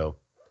 So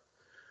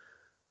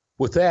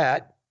with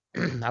that,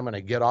 I'm going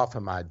to get off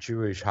of my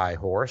Jewish high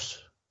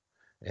horse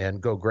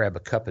and go grab a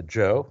cup of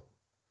Joe.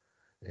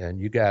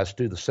 And you guys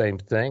do the same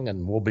thing,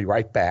 and we'll be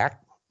right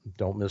back.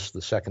 Don't miss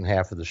the second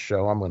half of the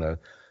show. I'm going to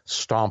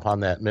stomp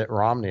on that Mitt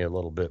Romney a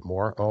little bit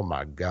more. Oh,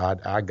 my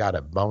God, I got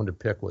a bone to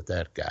pick with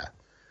that guy.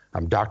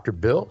 I'm Dr.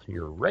 Bill,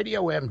 your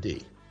Radio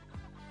MD.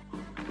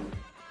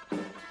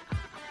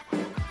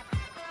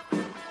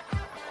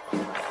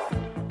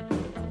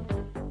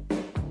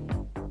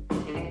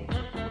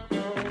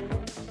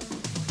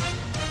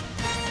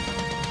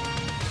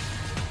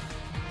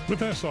 With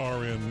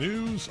SRN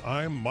News,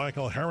 I'm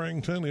Michael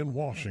Harrington in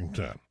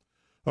Washington.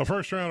 A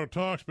first round of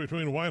talks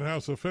between White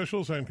House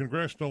officials and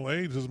congressional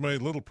aides has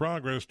made little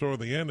progress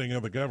toward the ending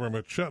of the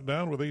government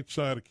shutdown, with each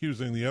side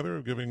accusing the other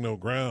of giving no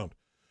ground.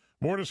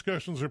 More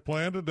discussions are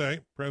planned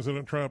today.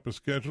 President Trump is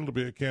scheduled to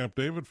be at Camp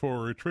David for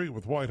a retreat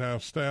with White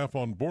House staff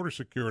on border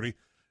security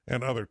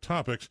and other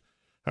topics.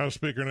 House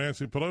Speaker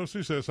Nancy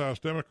Pelosi says House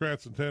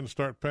Democrats intend to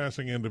start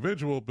passing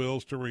individual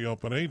bills to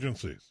reopen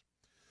agencies.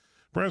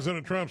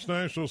 President Trump's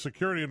National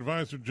Security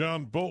Advisor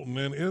John Bolton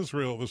in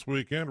Israel this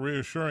weekend,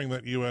 reassuring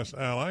that U.S.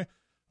 ally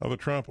of the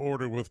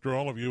Trump-ordered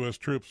withdrawal of U.S.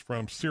 troops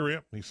from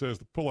Syria. He says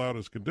the pullout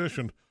is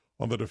conditioned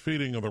on the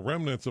defeating of the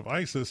remnants of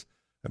ISIS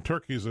and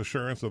Turkey's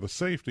assurance of the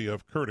safety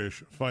of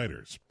Kurdish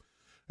fighters.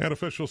 And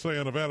officials say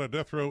a Nevada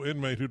death row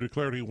inmate who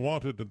declared he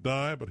wanted to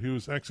die but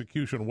whose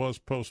execution was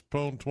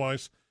postponed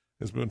twice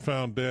has been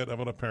found dead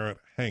of an apparent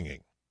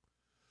hanging.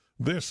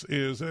 This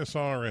is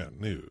SRN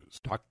News.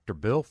 Dr.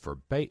 Bill for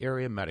Bay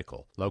Area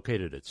Medical,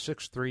 located at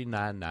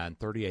 6399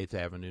 38th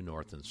Avenue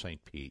North in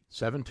St. Pete,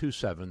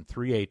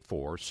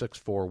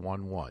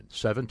 727-384-6411,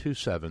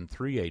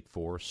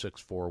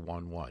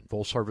 727-384-6411.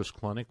 Full-service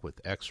clinic with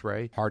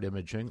X-ray, heart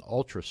imaging,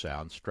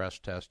 ultrasound, stress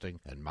testing,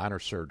 and minor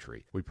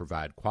surgery. We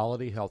provide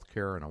quality health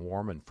care in a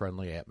warm and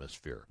friendly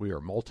atmosphere. We are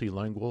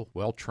multilingual,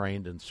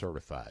 well-trained, and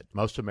certified.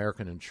 Most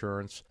American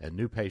insurance and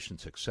new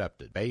patients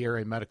accepted. Bay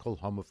Area Medical,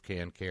 home of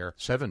Can Care,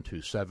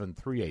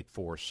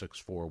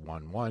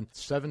 727-384-6411,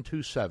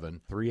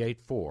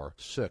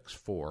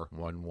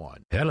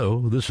 727-384-6411.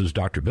 Hello, this is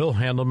Dr. Bill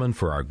Handelman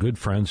for our good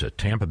friends at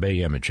Tampa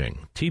Bay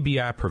Imaging.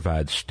 TBI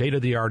provides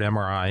state-of-the-art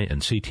MRI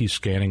and CT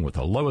scanning with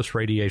the lowest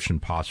radiation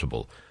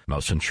possible.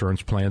 Most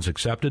insurance plans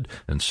accepted,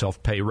 and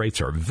self-pay rates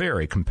are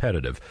very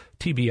competitive.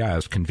 TBI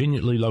is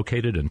conveniently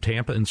located in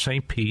Tampa and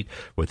St. Pete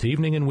with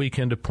evening and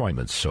weekend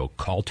appointments, so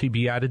call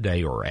TBI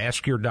today or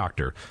ask your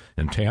doctor.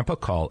 In Tampa,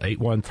 call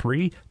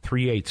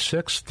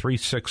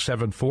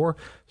 813-386-3674.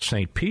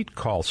 St. Pete,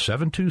 call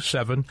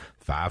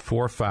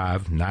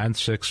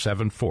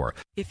 727-545-9674.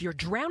 If you're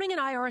drowning in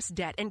IRS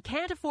debt and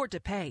can't afford to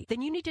pay,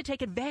 then you need to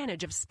take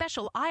advantage of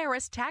special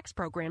IRS tax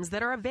programs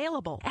that are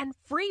available and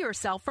free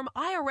yourself from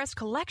IRS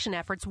collection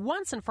efforts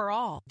once and for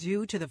all.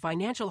 Due to the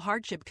financial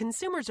hardship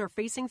consumers are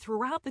facing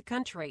throughout the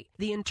country,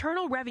 the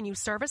Internal Revenue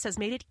Service has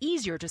made it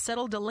easier to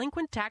settle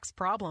delinquent tax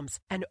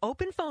problems. An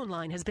open phone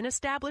line has been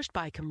established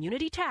by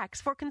Community Tax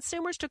for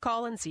consumers to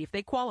call and see if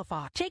they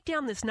qualify. Take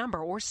down this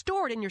number or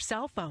store it in your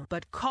cell phone,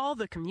 but call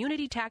the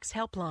Community Tax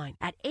Helpline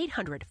at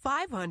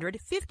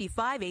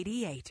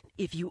 800-500-5588.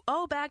 If you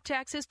owe back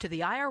taxes to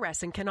the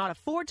IRS and cannot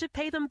afford to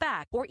pay them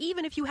back, or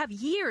even if you have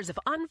years of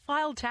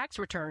unfiled tax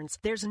returns,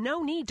 there's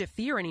no need to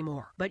fear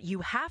anymore. But you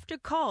have to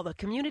call the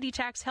Community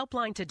Tax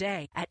Helpline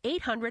today at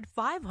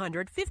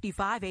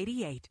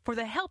 800-500-5588 for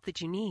the help that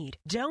you need.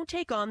 Don't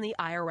take on the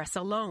IRS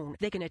alone.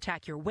 They can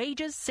attack your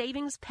wages,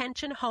 savings,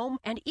 pension, home,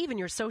 and even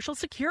your Social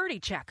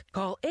Security check.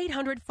 Call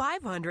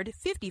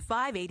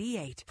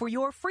 800-500-5588 for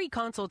your free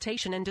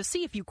consultation and to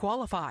see if you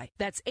qualify.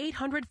 That's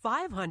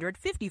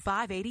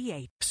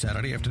 800-500-5588.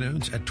 Saturday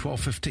afternoons at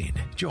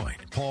 12:15. Join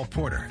Paul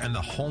Porter and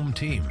the home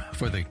team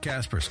for the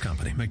Caspers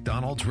Company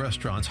McDonald's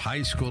Restaurant's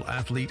High School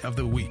Athlete of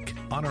the Week,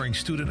 honoring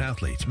student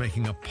athletes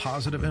making a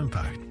positive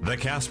impact. The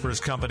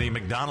Caspers Company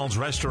McDonald's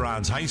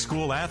Restaurant's High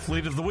School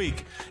Athlete of the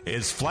Week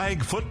is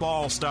flag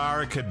football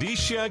star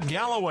Kadisha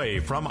Galloway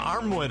from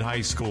Armwood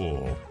High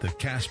School. The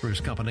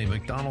Caspers Company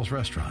McDonald's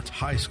Restaurant's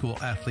High School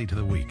Athlete of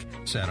the Week,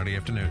 Saturday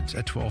afternoons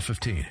at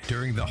 12:15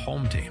 during the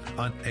home team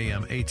on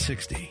AM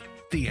 860.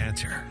 The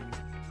Answer.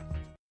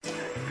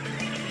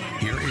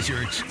 Here is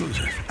your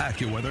exclusive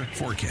AccuWeather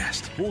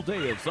forecast. Full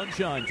day of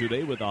sunshine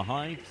today with a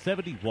high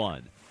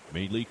 71.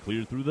 Mainly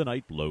clear through the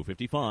night, low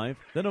 55.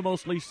 Then a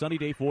mostly sunny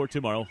day for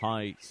tomorrow,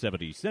 high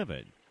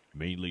 77.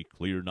 Mainly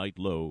clear night,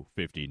 low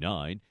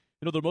 59.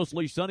 Another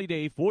mostly sunny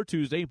day for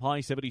Tuesday,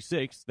 high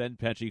 76. Then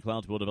patchy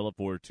clouds will develop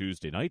for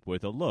Tuesday night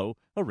with a low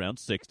around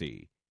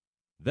 60.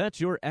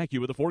 That's your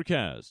AccuWeather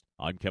forecast.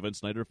 I'm Kevin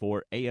Snyder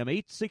for AM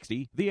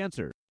 860, The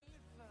Answer.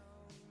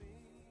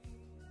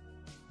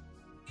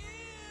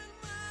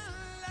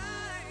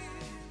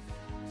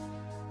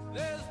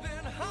 There's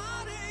been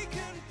heartache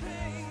and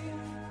pain.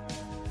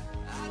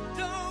 I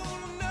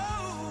don't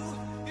know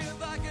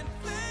if I can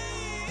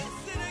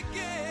face it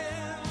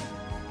again.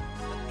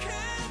 I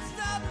can't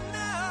stop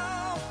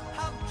now.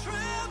 I've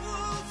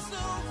traveled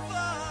so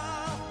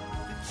far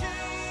to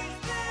change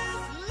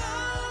this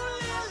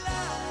lonely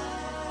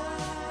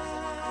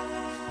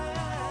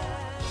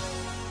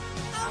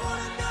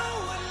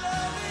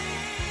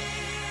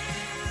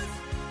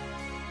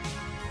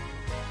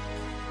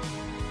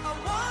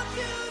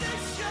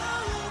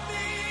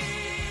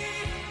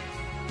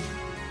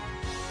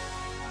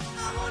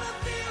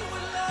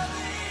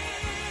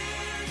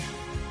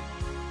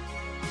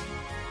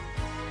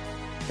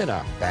And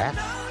I'm back,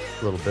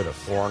 a little bit of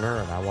Foreigner,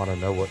 and I want to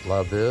know what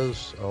love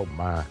is. Oh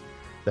my,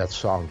 that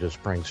song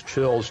just brings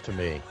chills to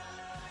me.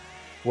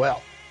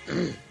 Well,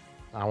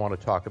 I want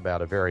to talk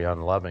about a very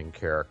unloving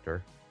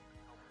character.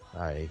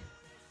 I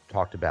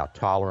talked about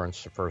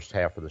tolerance the first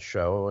half of the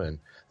show and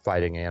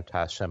fighting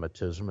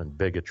anti-Semitism and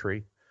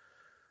bigotry.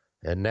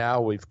 And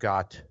now we've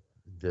got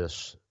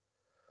this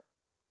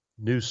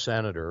new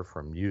senator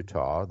from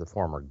Utah, the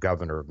former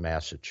governor of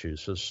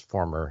Massachusetts,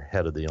 former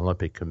head of the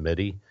Olympic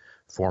Committee,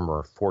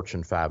 former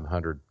Fortune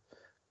 500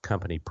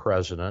 company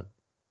president,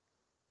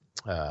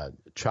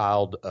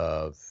 child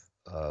of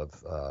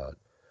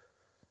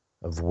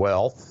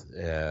wealth,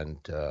 and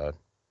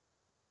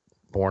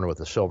born with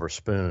a silver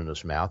spoon in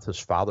his mouth. His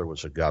father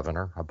was a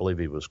governor. I believe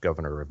he was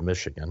governor of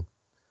Michigan.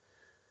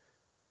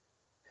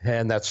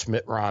 And that's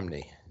Mitt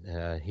Romney.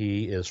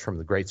 He is from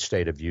the great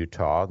state of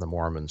Utah, the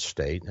Mormon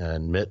state,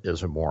 and Mitt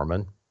is a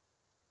Mormon.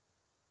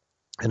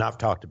 And I've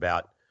talked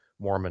about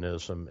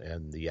Mormonism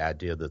and the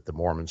idea that the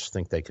Mormons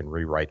think they can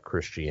rewrite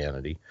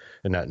Christianity.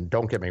 And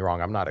don't get me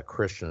wrong, I'm not a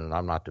Christian and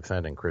I'm not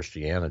defending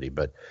Christianity,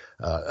 but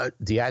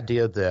the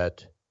idea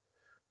that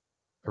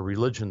a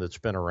religion that's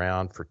been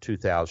around for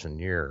 2,000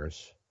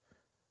 years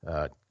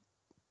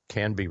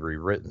can be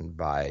rewritten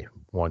by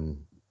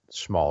one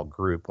small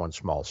group, one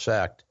small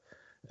sect,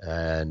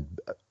 and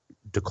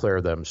declare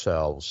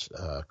themselves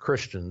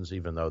Christians,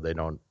 even though they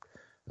don't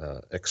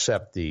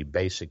accept the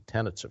basic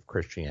tenets of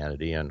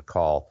Christianity, and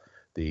call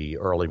the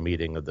early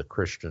meeting of the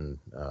Christian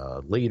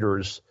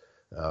leaders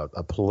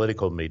a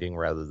political meeting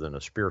rather than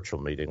a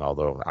spiritual meeting,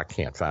 although I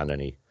can't find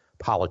any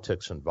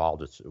politics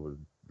involved.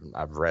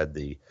 I've read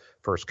the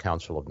First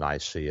Council of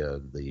Nicaea,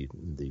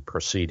 the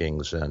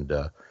proceedings, and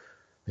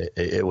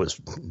it was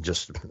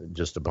just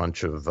a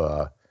bunch of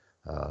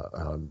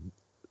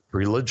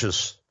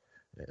religious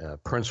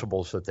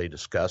principles that they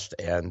discussed,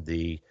 and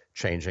the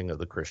changing of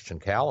the Christian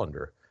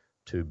calendar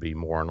to be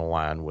more in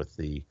line with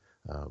the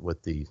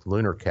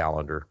lunar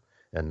calendar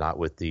and not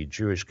with the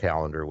Jewish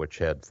calendar, which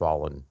had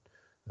fallen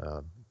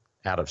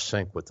out of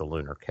sync with the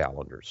lunar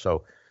calendar.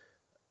 So,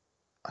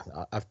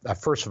 I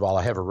first of all,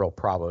 I have a real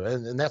problem,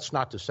 and that's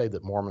not to say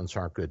that Mormons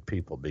aren't good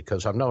people,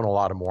 because I've known a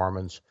lot of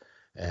Mormons,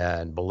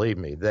 and believe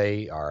me,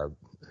 they are,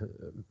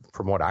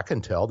 from what I can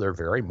tell, they're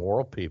very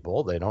moral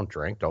people. They don't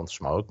drink, don't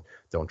smoke,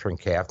 don't drink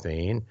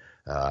caffeine.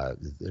 They're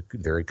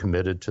very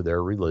committed to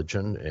their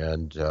religion,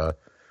 and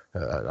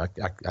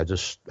I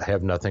just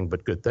have nothing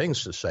but good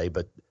things to say.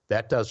 But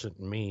that doesn't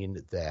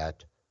mean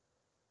that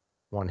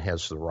one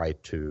has the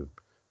right to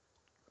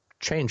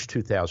change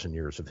 2,000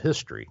 years of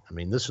history. I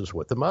mean, this is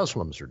what the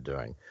Muslims are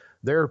doing.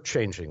 They're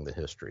changing the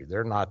history.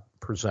 They're not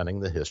presenting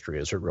the history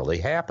as it really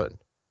happened.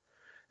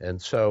 And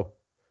so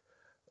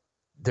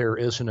there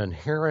is an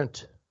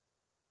inherent,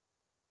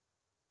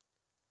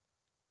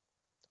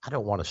 I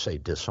don't want to say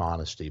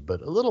dishonesty,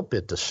 but a little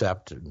bit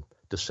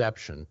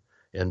deception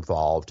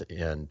involved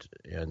in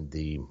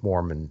the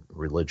Mormon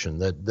religion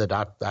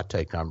that I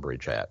take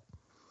umbrage at.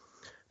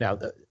 Now,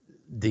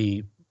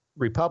 the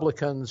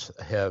Republicans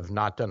have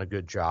not done a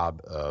good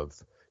job of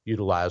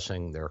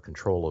utilizing their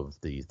control of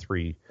the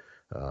three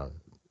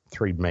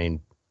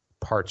main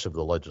parts of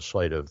the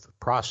legislative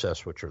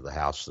process, which are the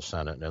House, the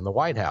Senate, and the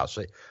White House.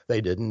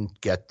 They didn't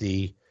get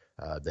the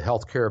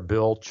health care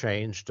bill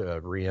changed,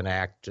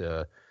 reenact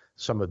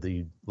some of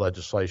the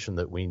legislation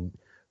that we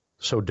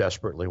so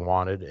desperately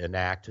wanted,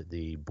 enact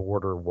the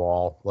border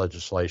wall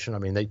legislation. I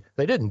mean,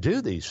 they didn't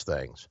do these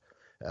things,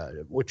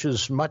 which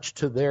is much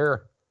to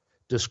their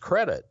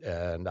discredit.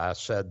 And I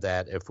said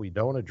that if we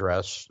don't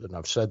address, and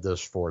I've said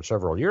this for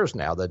several years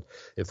now, that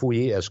if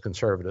we as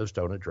conservatives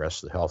don't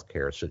address the health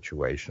care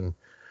situation,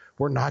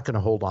 we're not going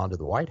to hold on to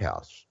the White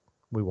House.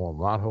 We will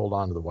not hold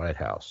on to the White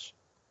House.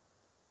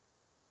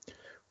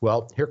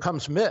 Well, here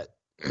comes Mitt.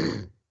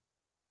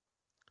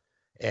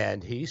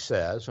 And he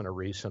says in a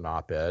recent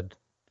op-ed,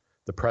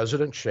 the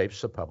president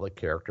shapes the public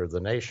character of the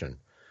nation.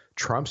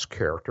 Trump's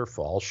character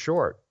falls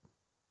short.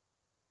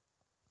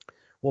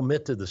 Well,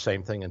 Mitt did the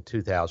same thing in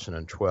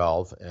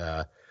 2012,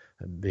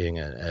 being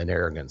an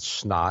arrogant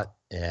snot,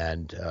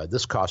 and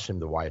this cost him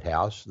the White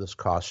House. This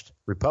cost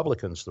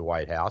Republicans the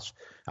White House.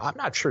 I'm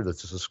not sure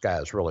that this guy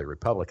is really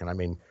Republican. I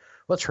mean,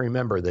 let's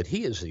remember that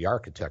he is the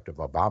architect of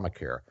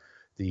Obamacare.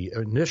 The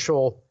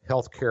initial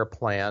health care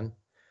plan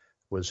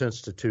was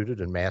instituted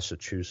in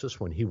Massachusetts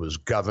when he was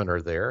governor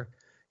there.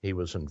 He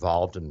was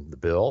involved in the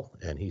bill,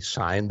 and he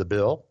signed the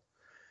bill.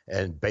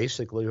 And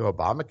basically,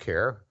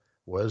 Obamacare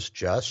was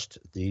just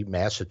the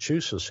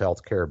Massachusetts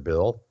health care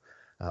bill,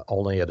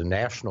 only at a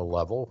national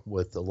level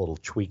with a little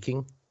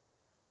tweaking.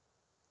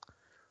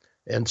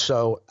 And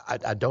so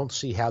I don't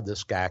see how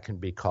this guy can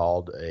be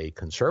called a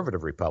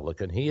conservative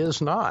Republican. He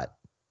is not.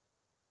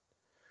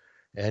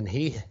 And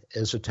he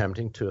is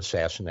attempting to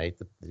assassinate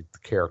the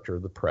character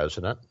of the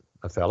president,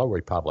 a fellow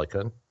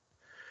Republican.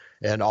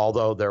 And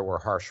although there were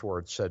harsh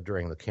words said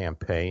during the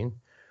campaign,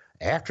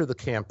 after the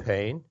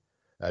campaign,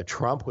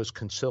 Trump was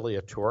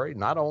conciliatory,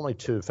 not only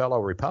to fellow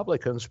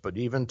Republicans, but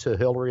even to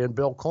Hillary and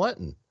Bill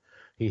Clinton.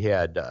 He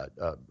had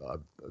a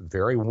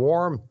very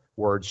warm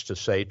words to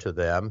say to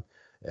them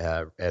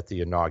at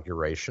the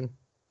inauguration.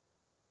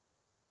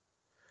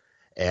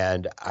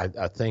 And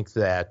I think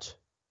that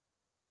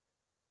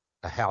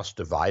a House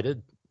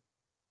divided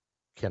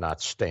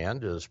cannot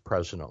stand, as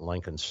President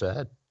Lincoln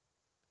said.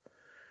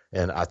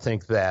 And I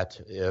think that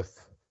if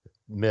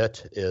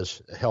Mitt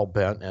is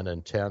hell-bent and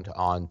intent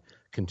on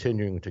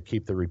continuing to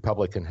keep the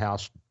Republican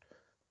House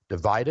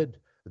divided,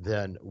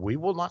 then we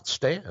will not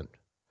stand.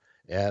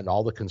 And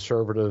all the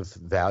conservative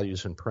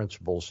values and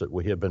principles that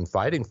we have been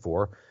fighting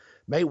for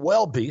may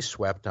well be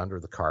swept under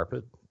the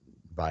carpet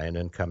by an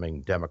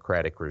incoming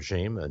Democratic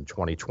regime in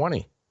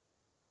 2020.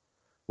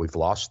 We've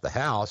lost the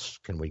House.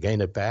 Can we gain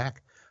it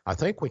back? I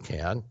think we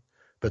can,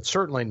 but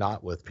certainly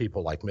not with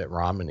people like Mitt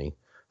Romney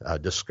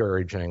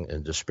discouraging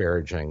and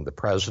disparaging the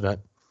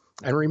president.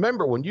 And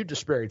remember, when you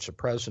disparage the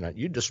president,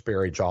 you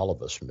disparage all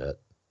of us, Mitt,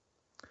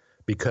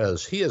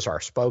 because he is our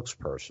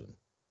spokesperson.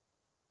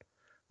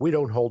 We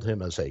don't hold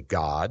him as a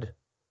god.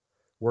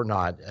 We're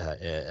not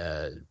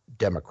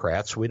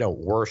Democrats. We don't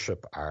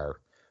worship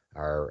our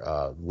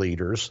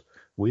leaders.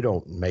 We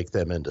don't make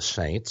them into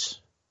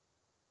saints.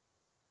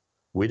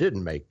 We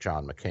didn't make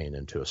John McCain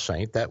into a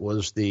saint. That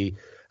was the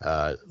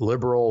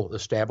liberal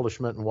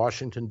establishment in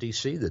Washington,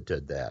 D.C. that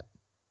did that.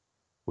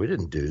 We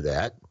didn't do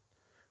that.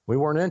 We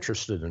weren't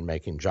interested in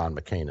making John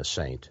McCain a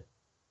saint.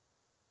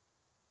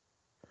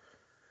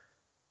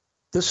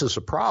 This is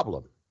a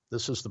problem.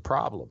 This is the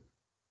problem.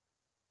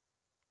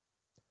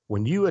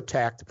 When you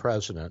attack the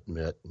president,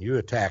 Mitt, you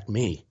attack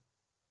me.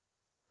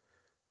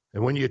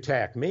 And when you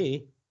attack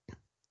me,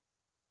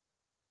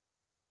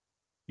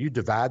 you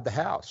divide the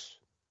House.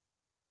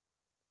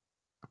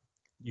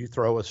 You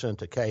throw us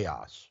into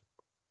chaos.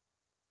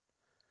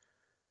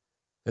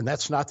 And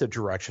that's not the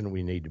direction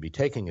we need to be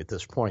taking at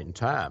this point in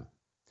time.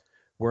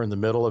 We're in the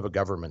middle of a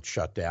government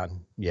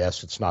shutdown.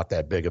 Yes, it's not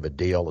that big of a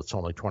deal. It's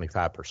only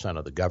 25%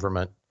 of the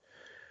government.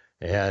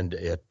 And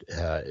it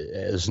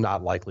is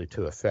not likely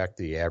to affect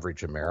the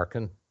average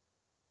American.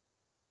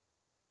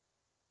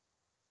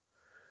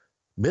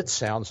 Mitt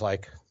sounds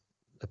like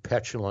a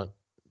petulant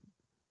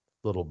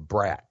little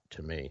brat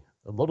to me,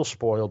 a little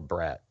spoiled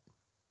brat.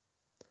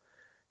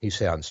 He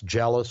sounds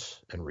jealous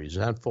and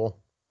resentful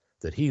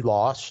that he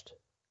lost.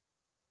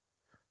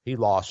 He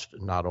lost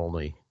not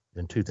only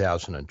in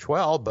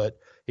 2012, but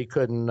he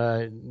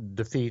couldn't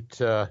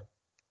defeat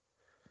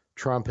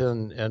Trump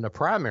in a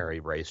primary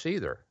race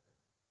either.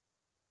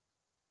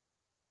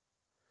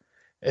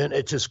 And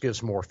it just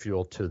gives more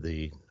fuel to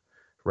the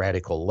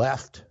radical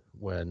left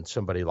when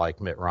somebody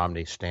like Mitt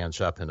Romney stands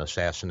up and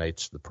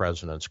assassinates the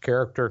president's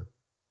character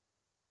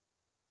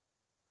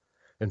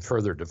and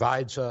further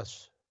divides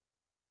us.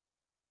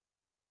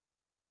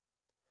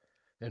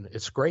 And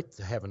it's great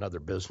to have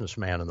another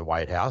businessman in the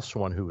White House,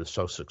 one who was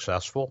so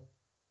successful.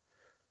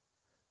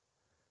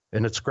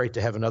 And it's great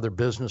to have another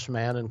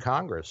businessman in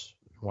Congress,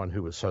 one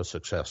who was so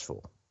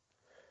successful.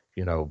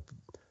 You know,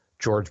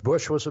 George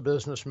Bush was a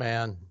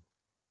businessman.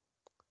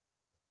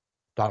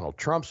 Donald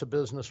Trump's a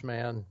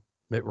businessman.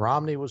 Mitt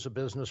Romney was a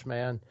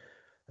businessman.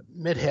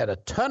 Mitt had a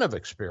ton of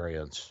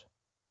experience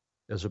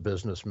as a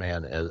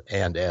businessman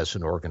and as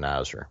an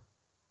organizer.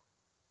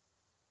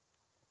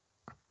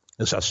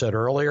 As I said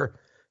earlier,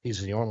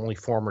 he's the only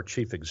former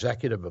chief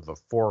executive of a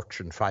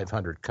Fortune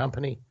 500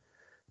 company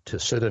to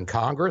sit in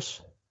Congress.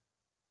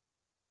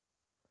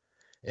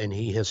 And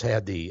he has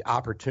had the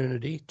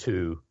opportunity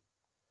to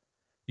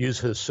use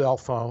his cell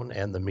phone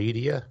and the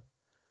media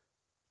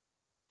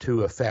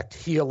to effect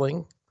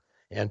healing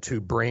and to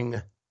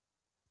bring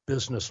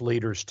business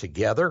leaders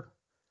together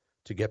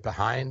to get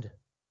behind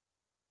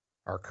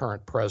our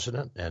current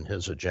president and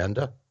his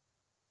agenda.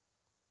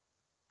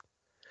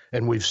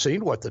 And we've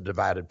seen what the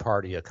divided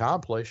party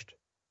accomplished.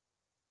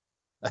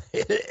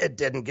 It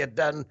didn't get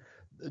done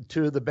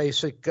to the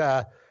basic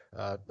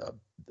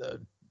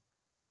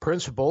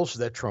principles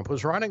that Trump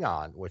was running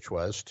on, which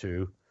was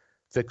to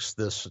fix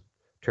this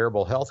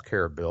terrible health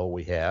care bill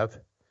we have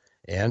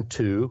and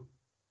to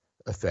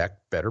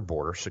affect better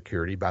border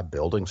security by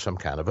building some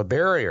kind of a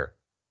barrier.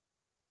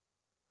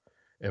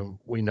 And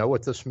we know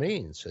what this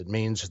means. It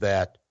means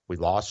that we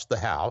lost the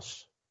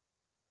House,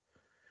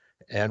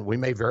 and we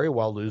may very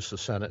well lose the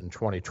Senate in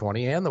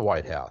 2020 and the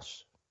White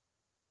House.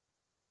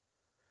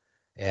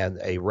 And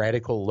a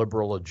radical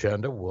liberal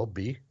agenda will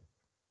be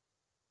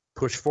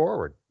pushed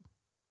forward.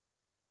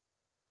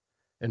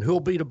 And who'll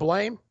be to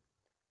blame?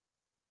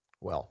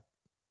 Well,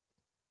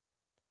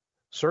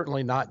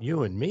 certainly not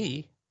you and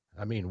me.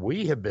 I mean,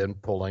 we have been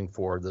pulling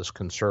for this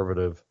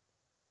conservative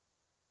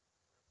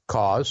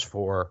cause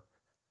for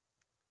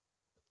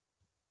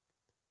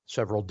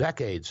several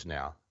decades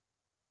now.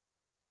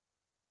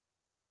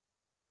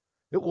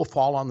 It will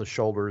fall on the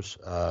shoulders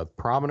of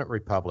prominent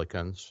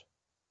Republicans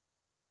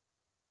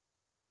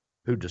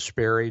who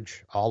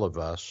disparage all of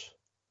us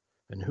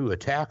and who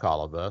attack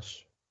all of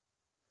us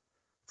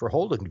for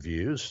holding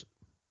views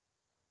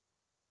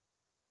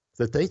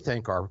that they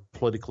think are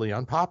politically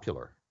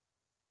unpopular.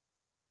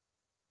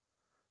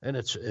 And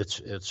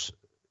it's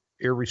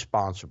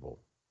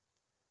irresponsible.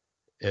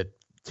 It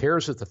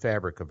tears at the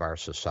fabric of our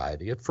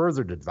society. It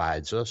further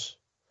divides us.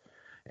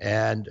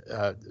 And,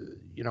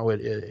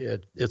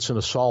 it's an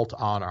assault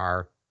on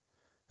our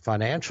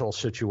financial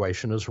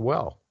situation as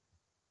well.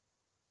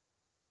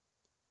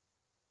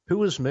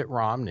 Who is Mitt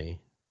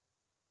Romney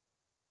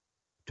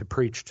to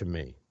preach to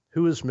me?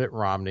 Who is Mitt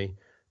Romney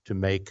to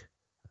make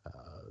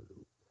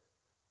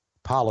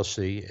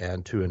policy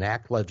and to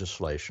enact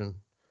legislation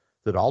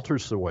that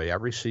alters the way I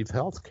receive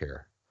health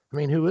care? I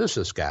mean, who is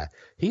this guy?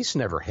 He's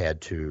never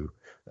had to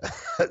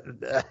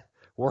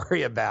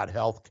worry about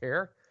health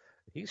care.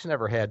 He's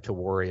never had to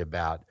worry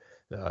about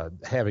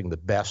having the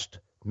best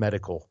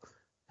medical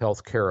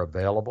health care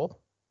available.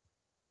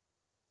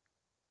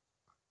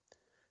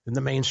 In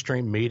the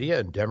mainstream media,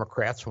 and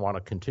Democrats want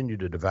to continue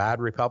to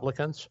divide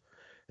Republicans,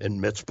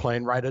 and Mitt's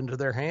playing right into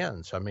their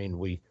hands. I mean,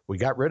 we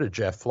got rid of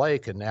Jeff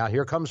Flake, and now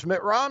here comes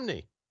Mitt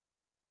Romney.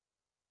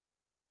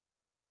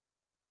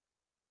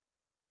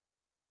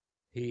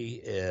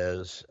 He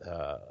is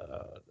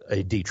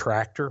a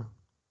detractor,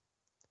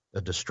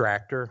 a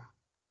distractor,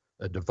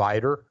 a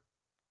divider,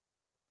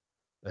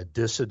 a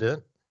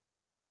dissident,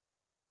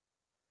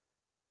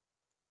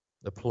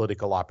 a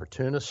political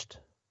opportunist.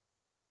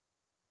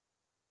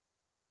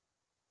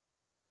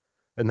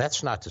 And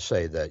that's not to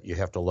say that you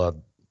have to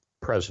love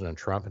President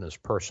Trump and his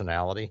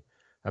personality.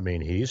 I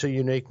mean, he's a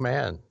unique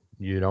man.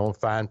 You don't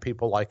find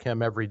people like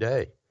him every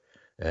day.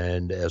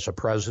 And as a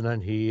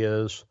president, he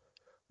is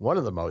one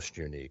of the most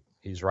unique.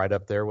 He's right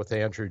up there with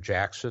Andrew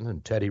Jackson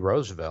and Teddy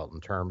Roosevelt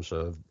in terms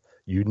of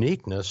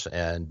uniqueness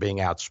and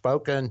being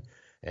outspoken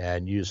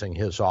and using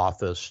his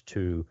office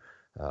to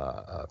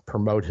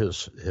promote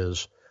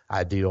his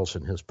ideals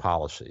and his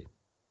policy.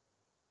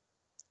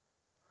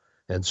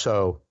 And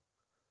so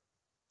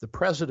the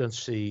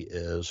presidency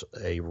is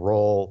a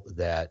role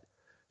that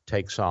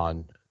takes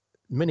on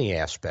many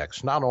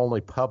aspects, not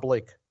only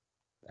public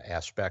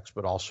aspects,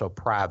 but also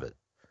private,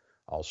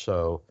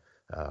 also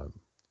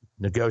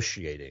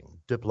negotiating,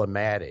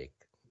 diplomatic,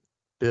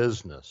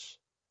 business.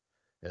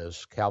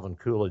 As Calvin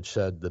Coolidge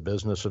said, the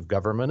business of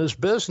government is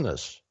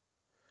business.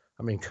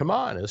 I mean, come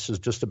on, this is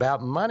just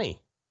about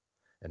money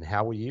and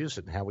how we use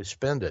it and how we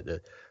spend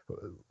it.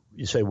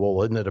 You say,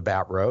 well, isn't it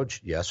about roads?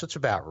 Yes, it's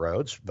about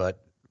roads, but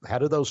how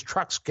do those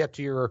trucks get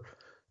to your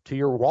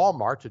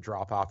Walmart to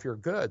drop off your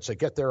goods? They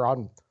get there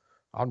on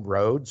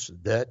roads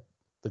that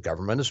the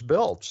government has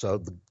built.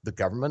 So the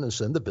government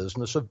is in the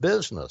business of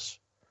business,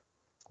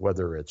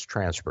 whether it's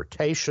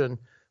transportation,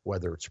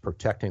 whether it's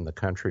protecting the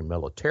country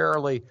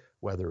militarily,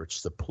 whether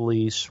it's the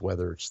police,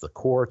 whether it's the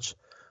courts.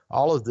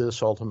 All of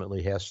this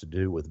ultimately has to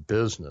do with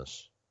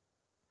business.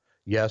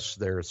 Yes,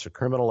 there's a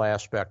criminal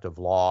aspect of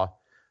law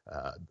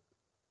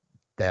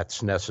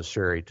that's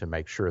necessary to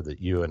make sure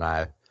that you and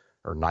I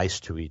are nice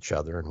to each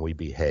other and we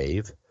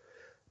behave.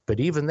 But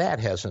even that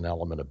has an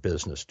element of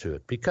business to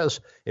it, because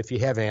if you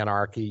have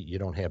anarchy, you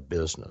don't have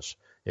business.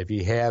 If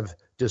you have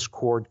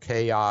discord,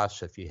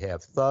 chaos, if you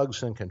have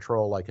thugs in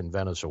control like in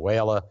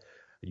Venezuela,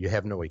 you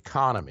have no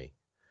economy.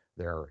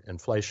 Their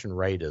inflation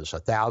rate is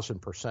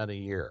 1,000% a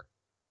year.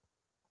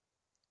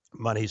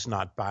 Money's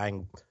not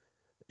buying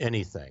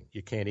anything.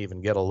 You can't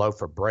even get a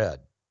loaf of bread.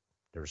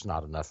 There's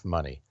not enough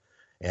money.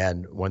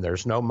 And when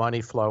there's no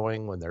money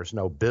flowing, when there's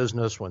no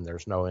business, when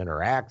there's no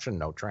interaction,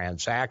 no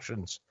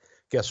transactions,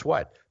 guess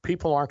what?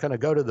 People aren't going to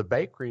go to the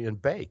bakery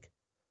and bake.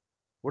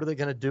 What are they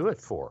going to do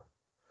it for?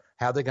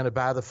 How are they going to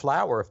buy the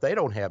flour if they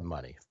don't have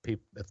money,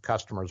 if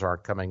customers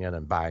aren't coming in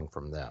and buying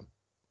from them?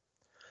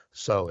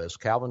 So as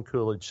Calvin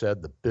Coolidge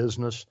said, the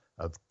business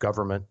of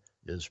government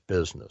is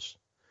business.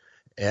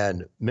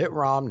 And Mitt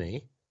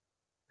Romney,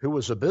 who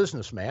was a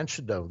businessman,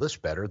 should know this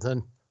better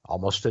than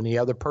almost any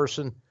other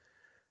person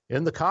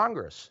in the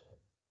Congress.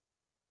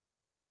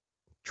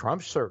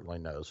 Trump certainly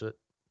knows it.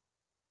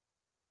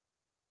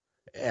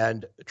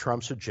 And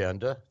Trump's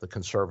agenda, the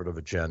conservative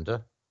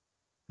agenda,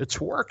 it's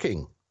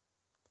working.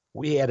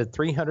 We added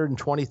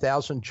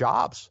 320,000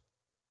 jobs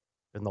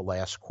in the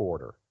last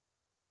quarter.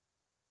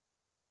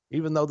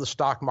 Even though the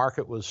stock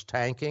market was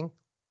tanking,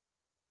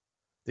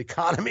 the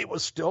economy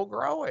was still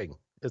growing.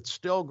 It's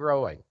still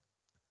growing.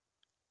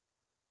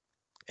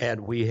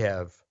 And we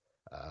have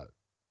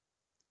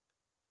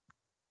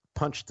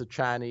punched the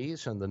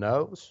Chinese in the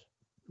nose.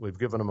 We've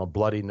given them a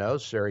bloody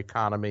nose. Their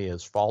economy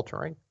is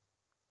faltering.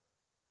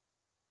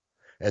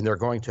 And they're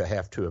going to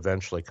have to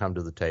eventually come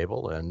to the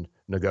table and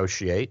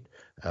negotiate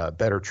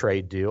better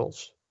trade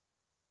deals.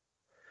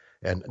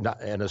 And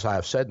as I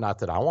have said, not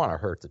that I want to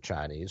hurt the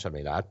Chinese. I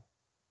mean,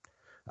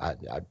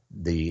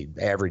 the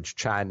average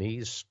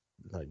Chinese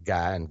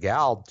guy and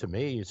gal, to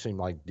me, seem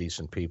like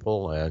decent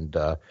people. And,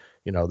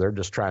 they're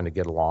just trying to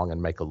get along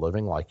and make a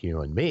living like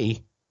you and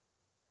me.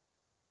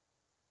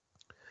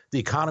 The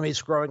economy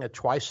is growing at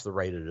twice the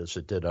rate as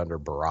it did under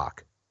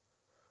Barack.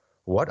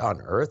 What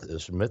on earth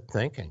is Mitt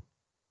thinking?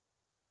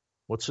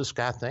 What's this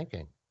guy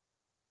thinking?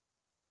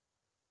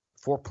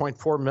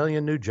 4.4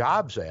 million new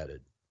jobs added.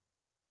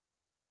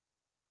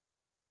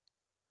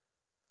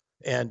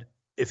 And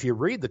if you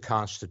read the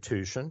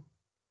Constitution,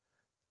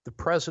 the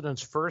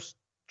president's first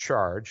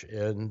charge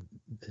in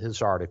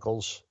his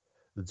articles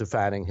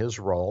defining his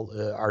role,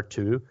 are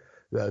to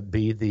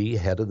be the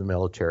head of the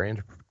military and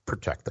to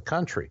protect the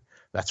country.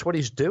 That's what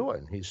he's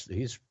doing.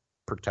 He's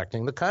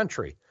protecting the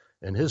country,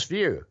 in his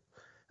view.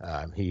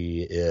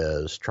 He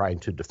is trying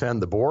to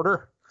defend the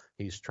border.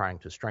 He's trying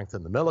to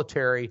strengthen the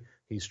military.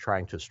 He's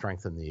trying to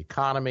strengthen the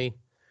economy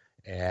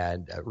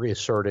and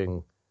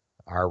reasserting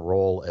our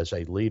role as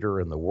a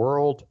leader in the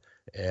world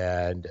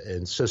and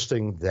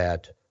insisting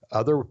that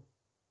other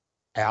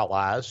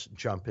allies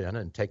jump in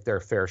and take their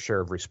fair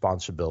share of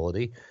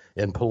responsibility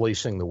in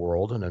policing the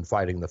world and in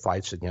fighting the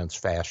fights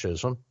against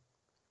fascism.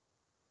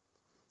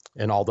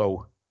 And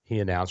although he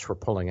announced we're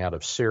pulling out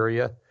of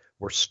Syria,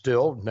 we're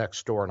still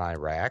next door in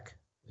Iraq.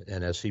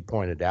 And as he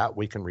pointed out,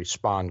 we can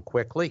respond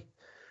quickly.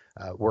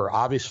 We're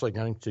obviously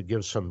going to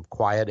give some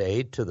quiet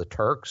aid to the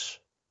Turks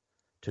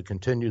to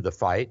continue the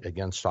fight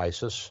against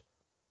ISIS,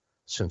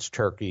 since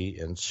Turkey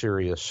and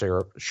Syria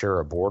share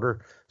a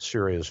border.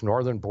 Syria's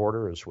northern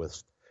border is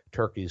with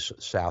Turkey's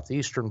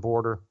southeastern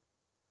border.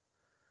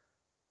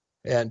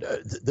 And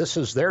this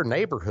is their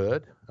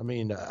neighborhood. I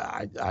mean,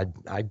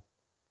 I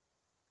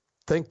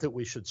think that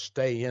we should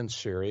stay in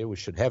Syria. We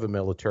should have a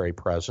military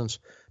presence.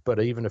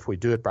 But even if we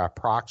do it by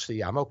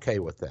proxy, I'm okay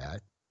with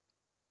that.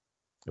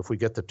 If we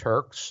get the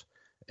Turks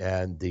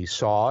and the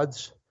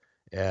Sauds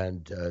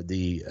and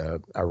the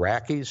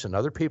Iraqis and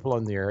other people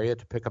in the area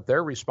to pick up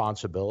their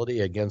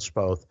responsibility against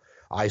both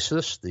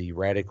ISIS, the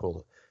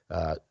radical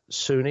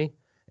Sunni,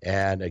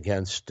 and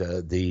against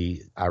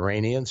the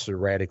Iranians, the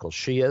radical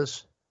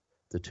Shias,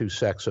 the two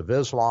sects of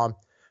Islam,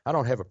 I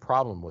don't have a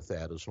problem with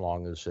that as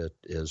long as it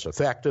is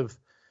effective.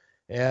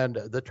 And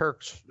the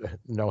Turks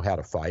know how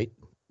to fight.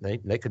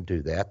 They can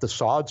do that. The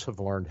Sauds have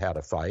learned how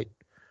to fight.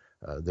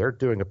 They're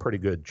doing a pretty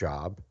good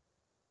job.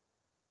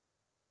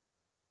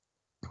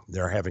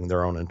 They're having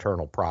their own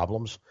internal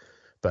problems,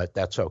 but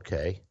that's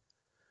okay.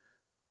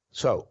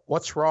 So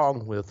what's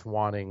wrong with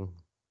wanting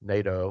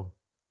NATO,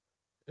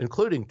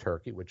 including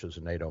Turkey, which is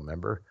a NATO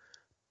member,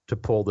 to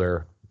pull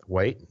their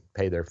weight,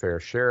 pay their fair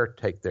share,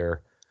 take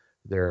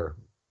their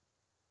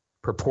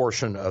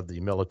proportion of the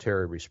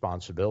military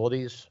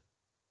responsibilities?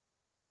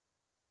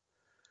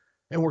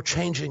 And we're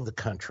changing the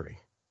country.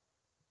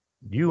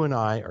 You and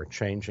I are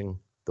changing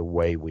the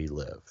way we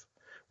live.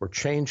 We're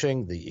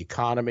changing the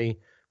economy.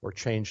 We're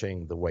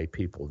changing the way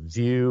people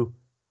view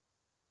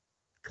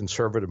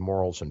conservative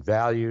morals and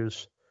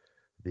values.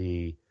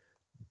 The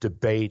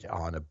debate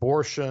on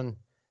abortion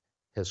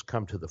has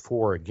come to the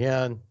fore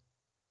again.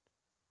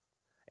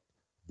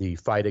 The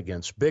fight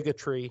against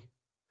bigotry,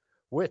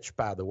 which,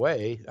 by the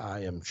way,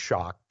 I am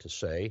shocked to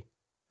say,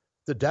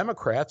 the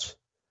Democrats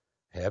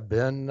have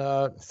been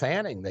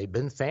fanning. They've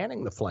been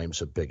fanning the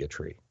flames of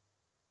bigotry.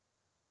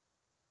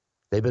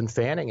 They've been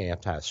fanning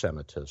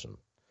anti-Semitism.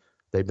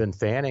 They've been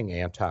fanning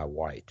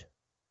anti-white.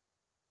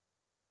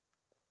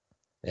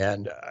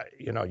 And,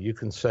 you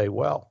can say,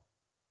 well,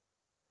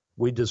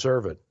 we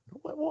deserve it.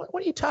 What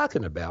are you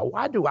talking about?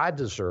 Why do I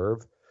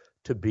deserve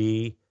to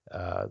be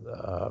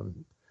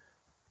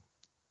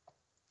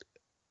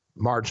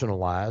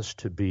marginalized,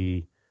 to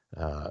be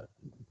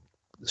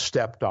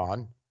stepped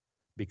on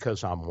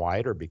because I'm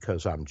white or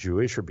because I'm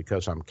Jewish or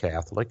because I'm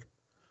Catholic?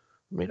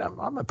 I mean,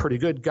 I'm a pretty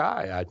good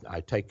guy.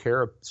 I take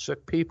care of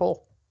sick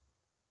people.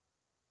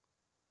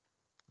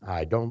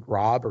 I don't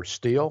rob or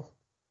steal.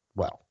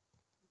 Well,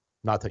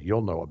 not that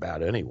you'll know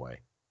about anyway.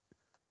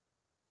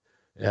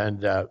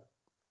 And I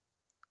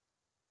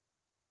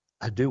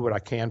do what I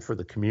can for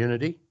the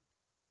community.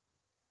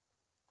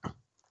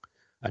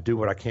 I do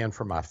what I can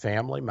for my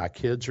family. My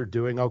kids are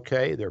doing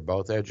okay. They're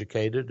both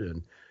educated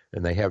and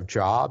they have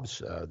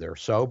jobs. They're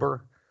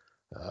sober.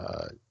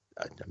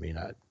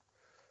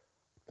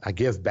 I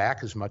give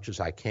back as much as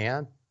I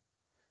can.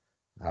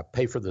 I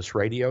pay for this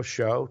radio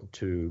show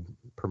to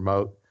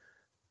promote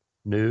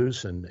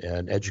news and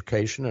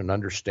education and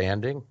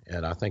understanding,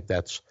 and I think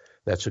that's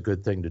a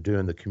good thing to do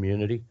in the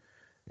community.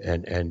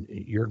 And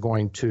you're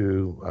going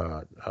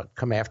to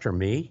come after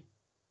me.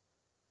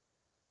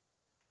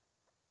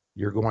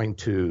 You're going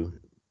to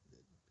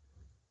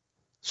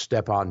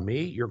step on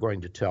me. You're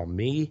going to tell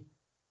me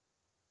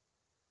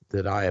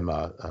that I am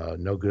a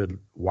no good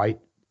white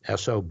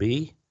SOB,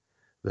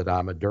 that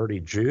I'm a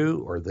dirty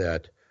Jew, or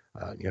that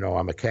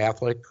I'm a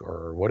Catholic,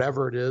 or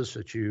whatever it is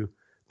that you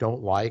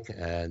don't like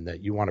and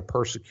that you want to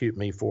persecute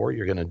me for.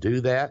 You're going to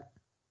do that.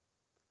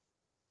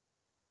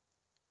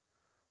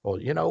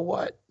 Well, you know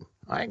what?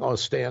 I ain't going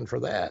to stand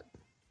for that.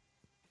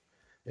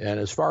 And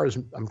as far as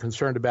I'm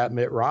concerned about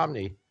Mitt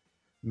Romney,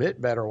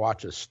 Mitt better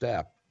watch his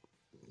step.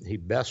 He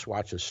best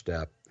watch his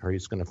step, or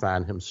he's going to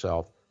find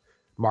himself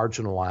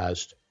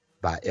marginalized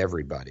by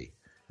everybody.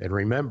 And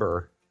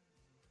remember,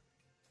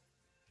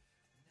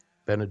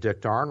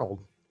 Benedict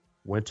Arnold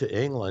went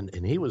to England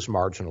and he was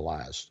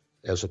marginalized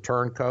as a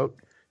turncoat.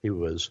 He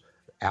was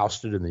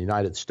ousted in the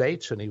United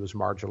States and he was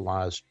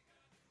marginalized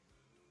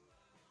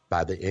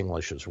by the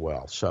English as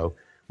well. So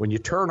when you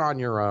turn on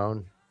your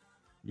own,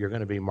 you're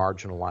going to be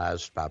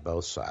marginalized by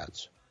both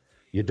sides.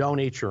 You don't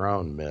eat your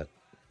own, Mitt.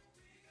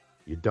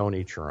 You don't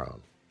eat your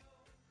own.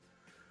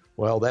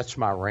 Well, that's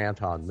my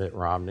rant on Mitt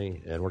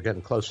Romney, and we're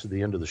getting close to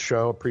the end of the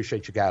show.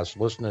 Appreciate you guys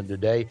listening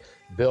today.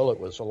 Bill, it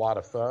was a lot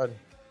of fun.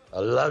 I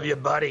love you,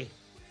 buddy,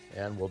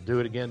 and we'll do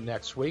it again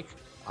next week.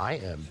 I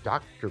am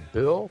Dr.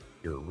 Bill,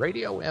 your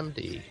Radio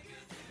MD.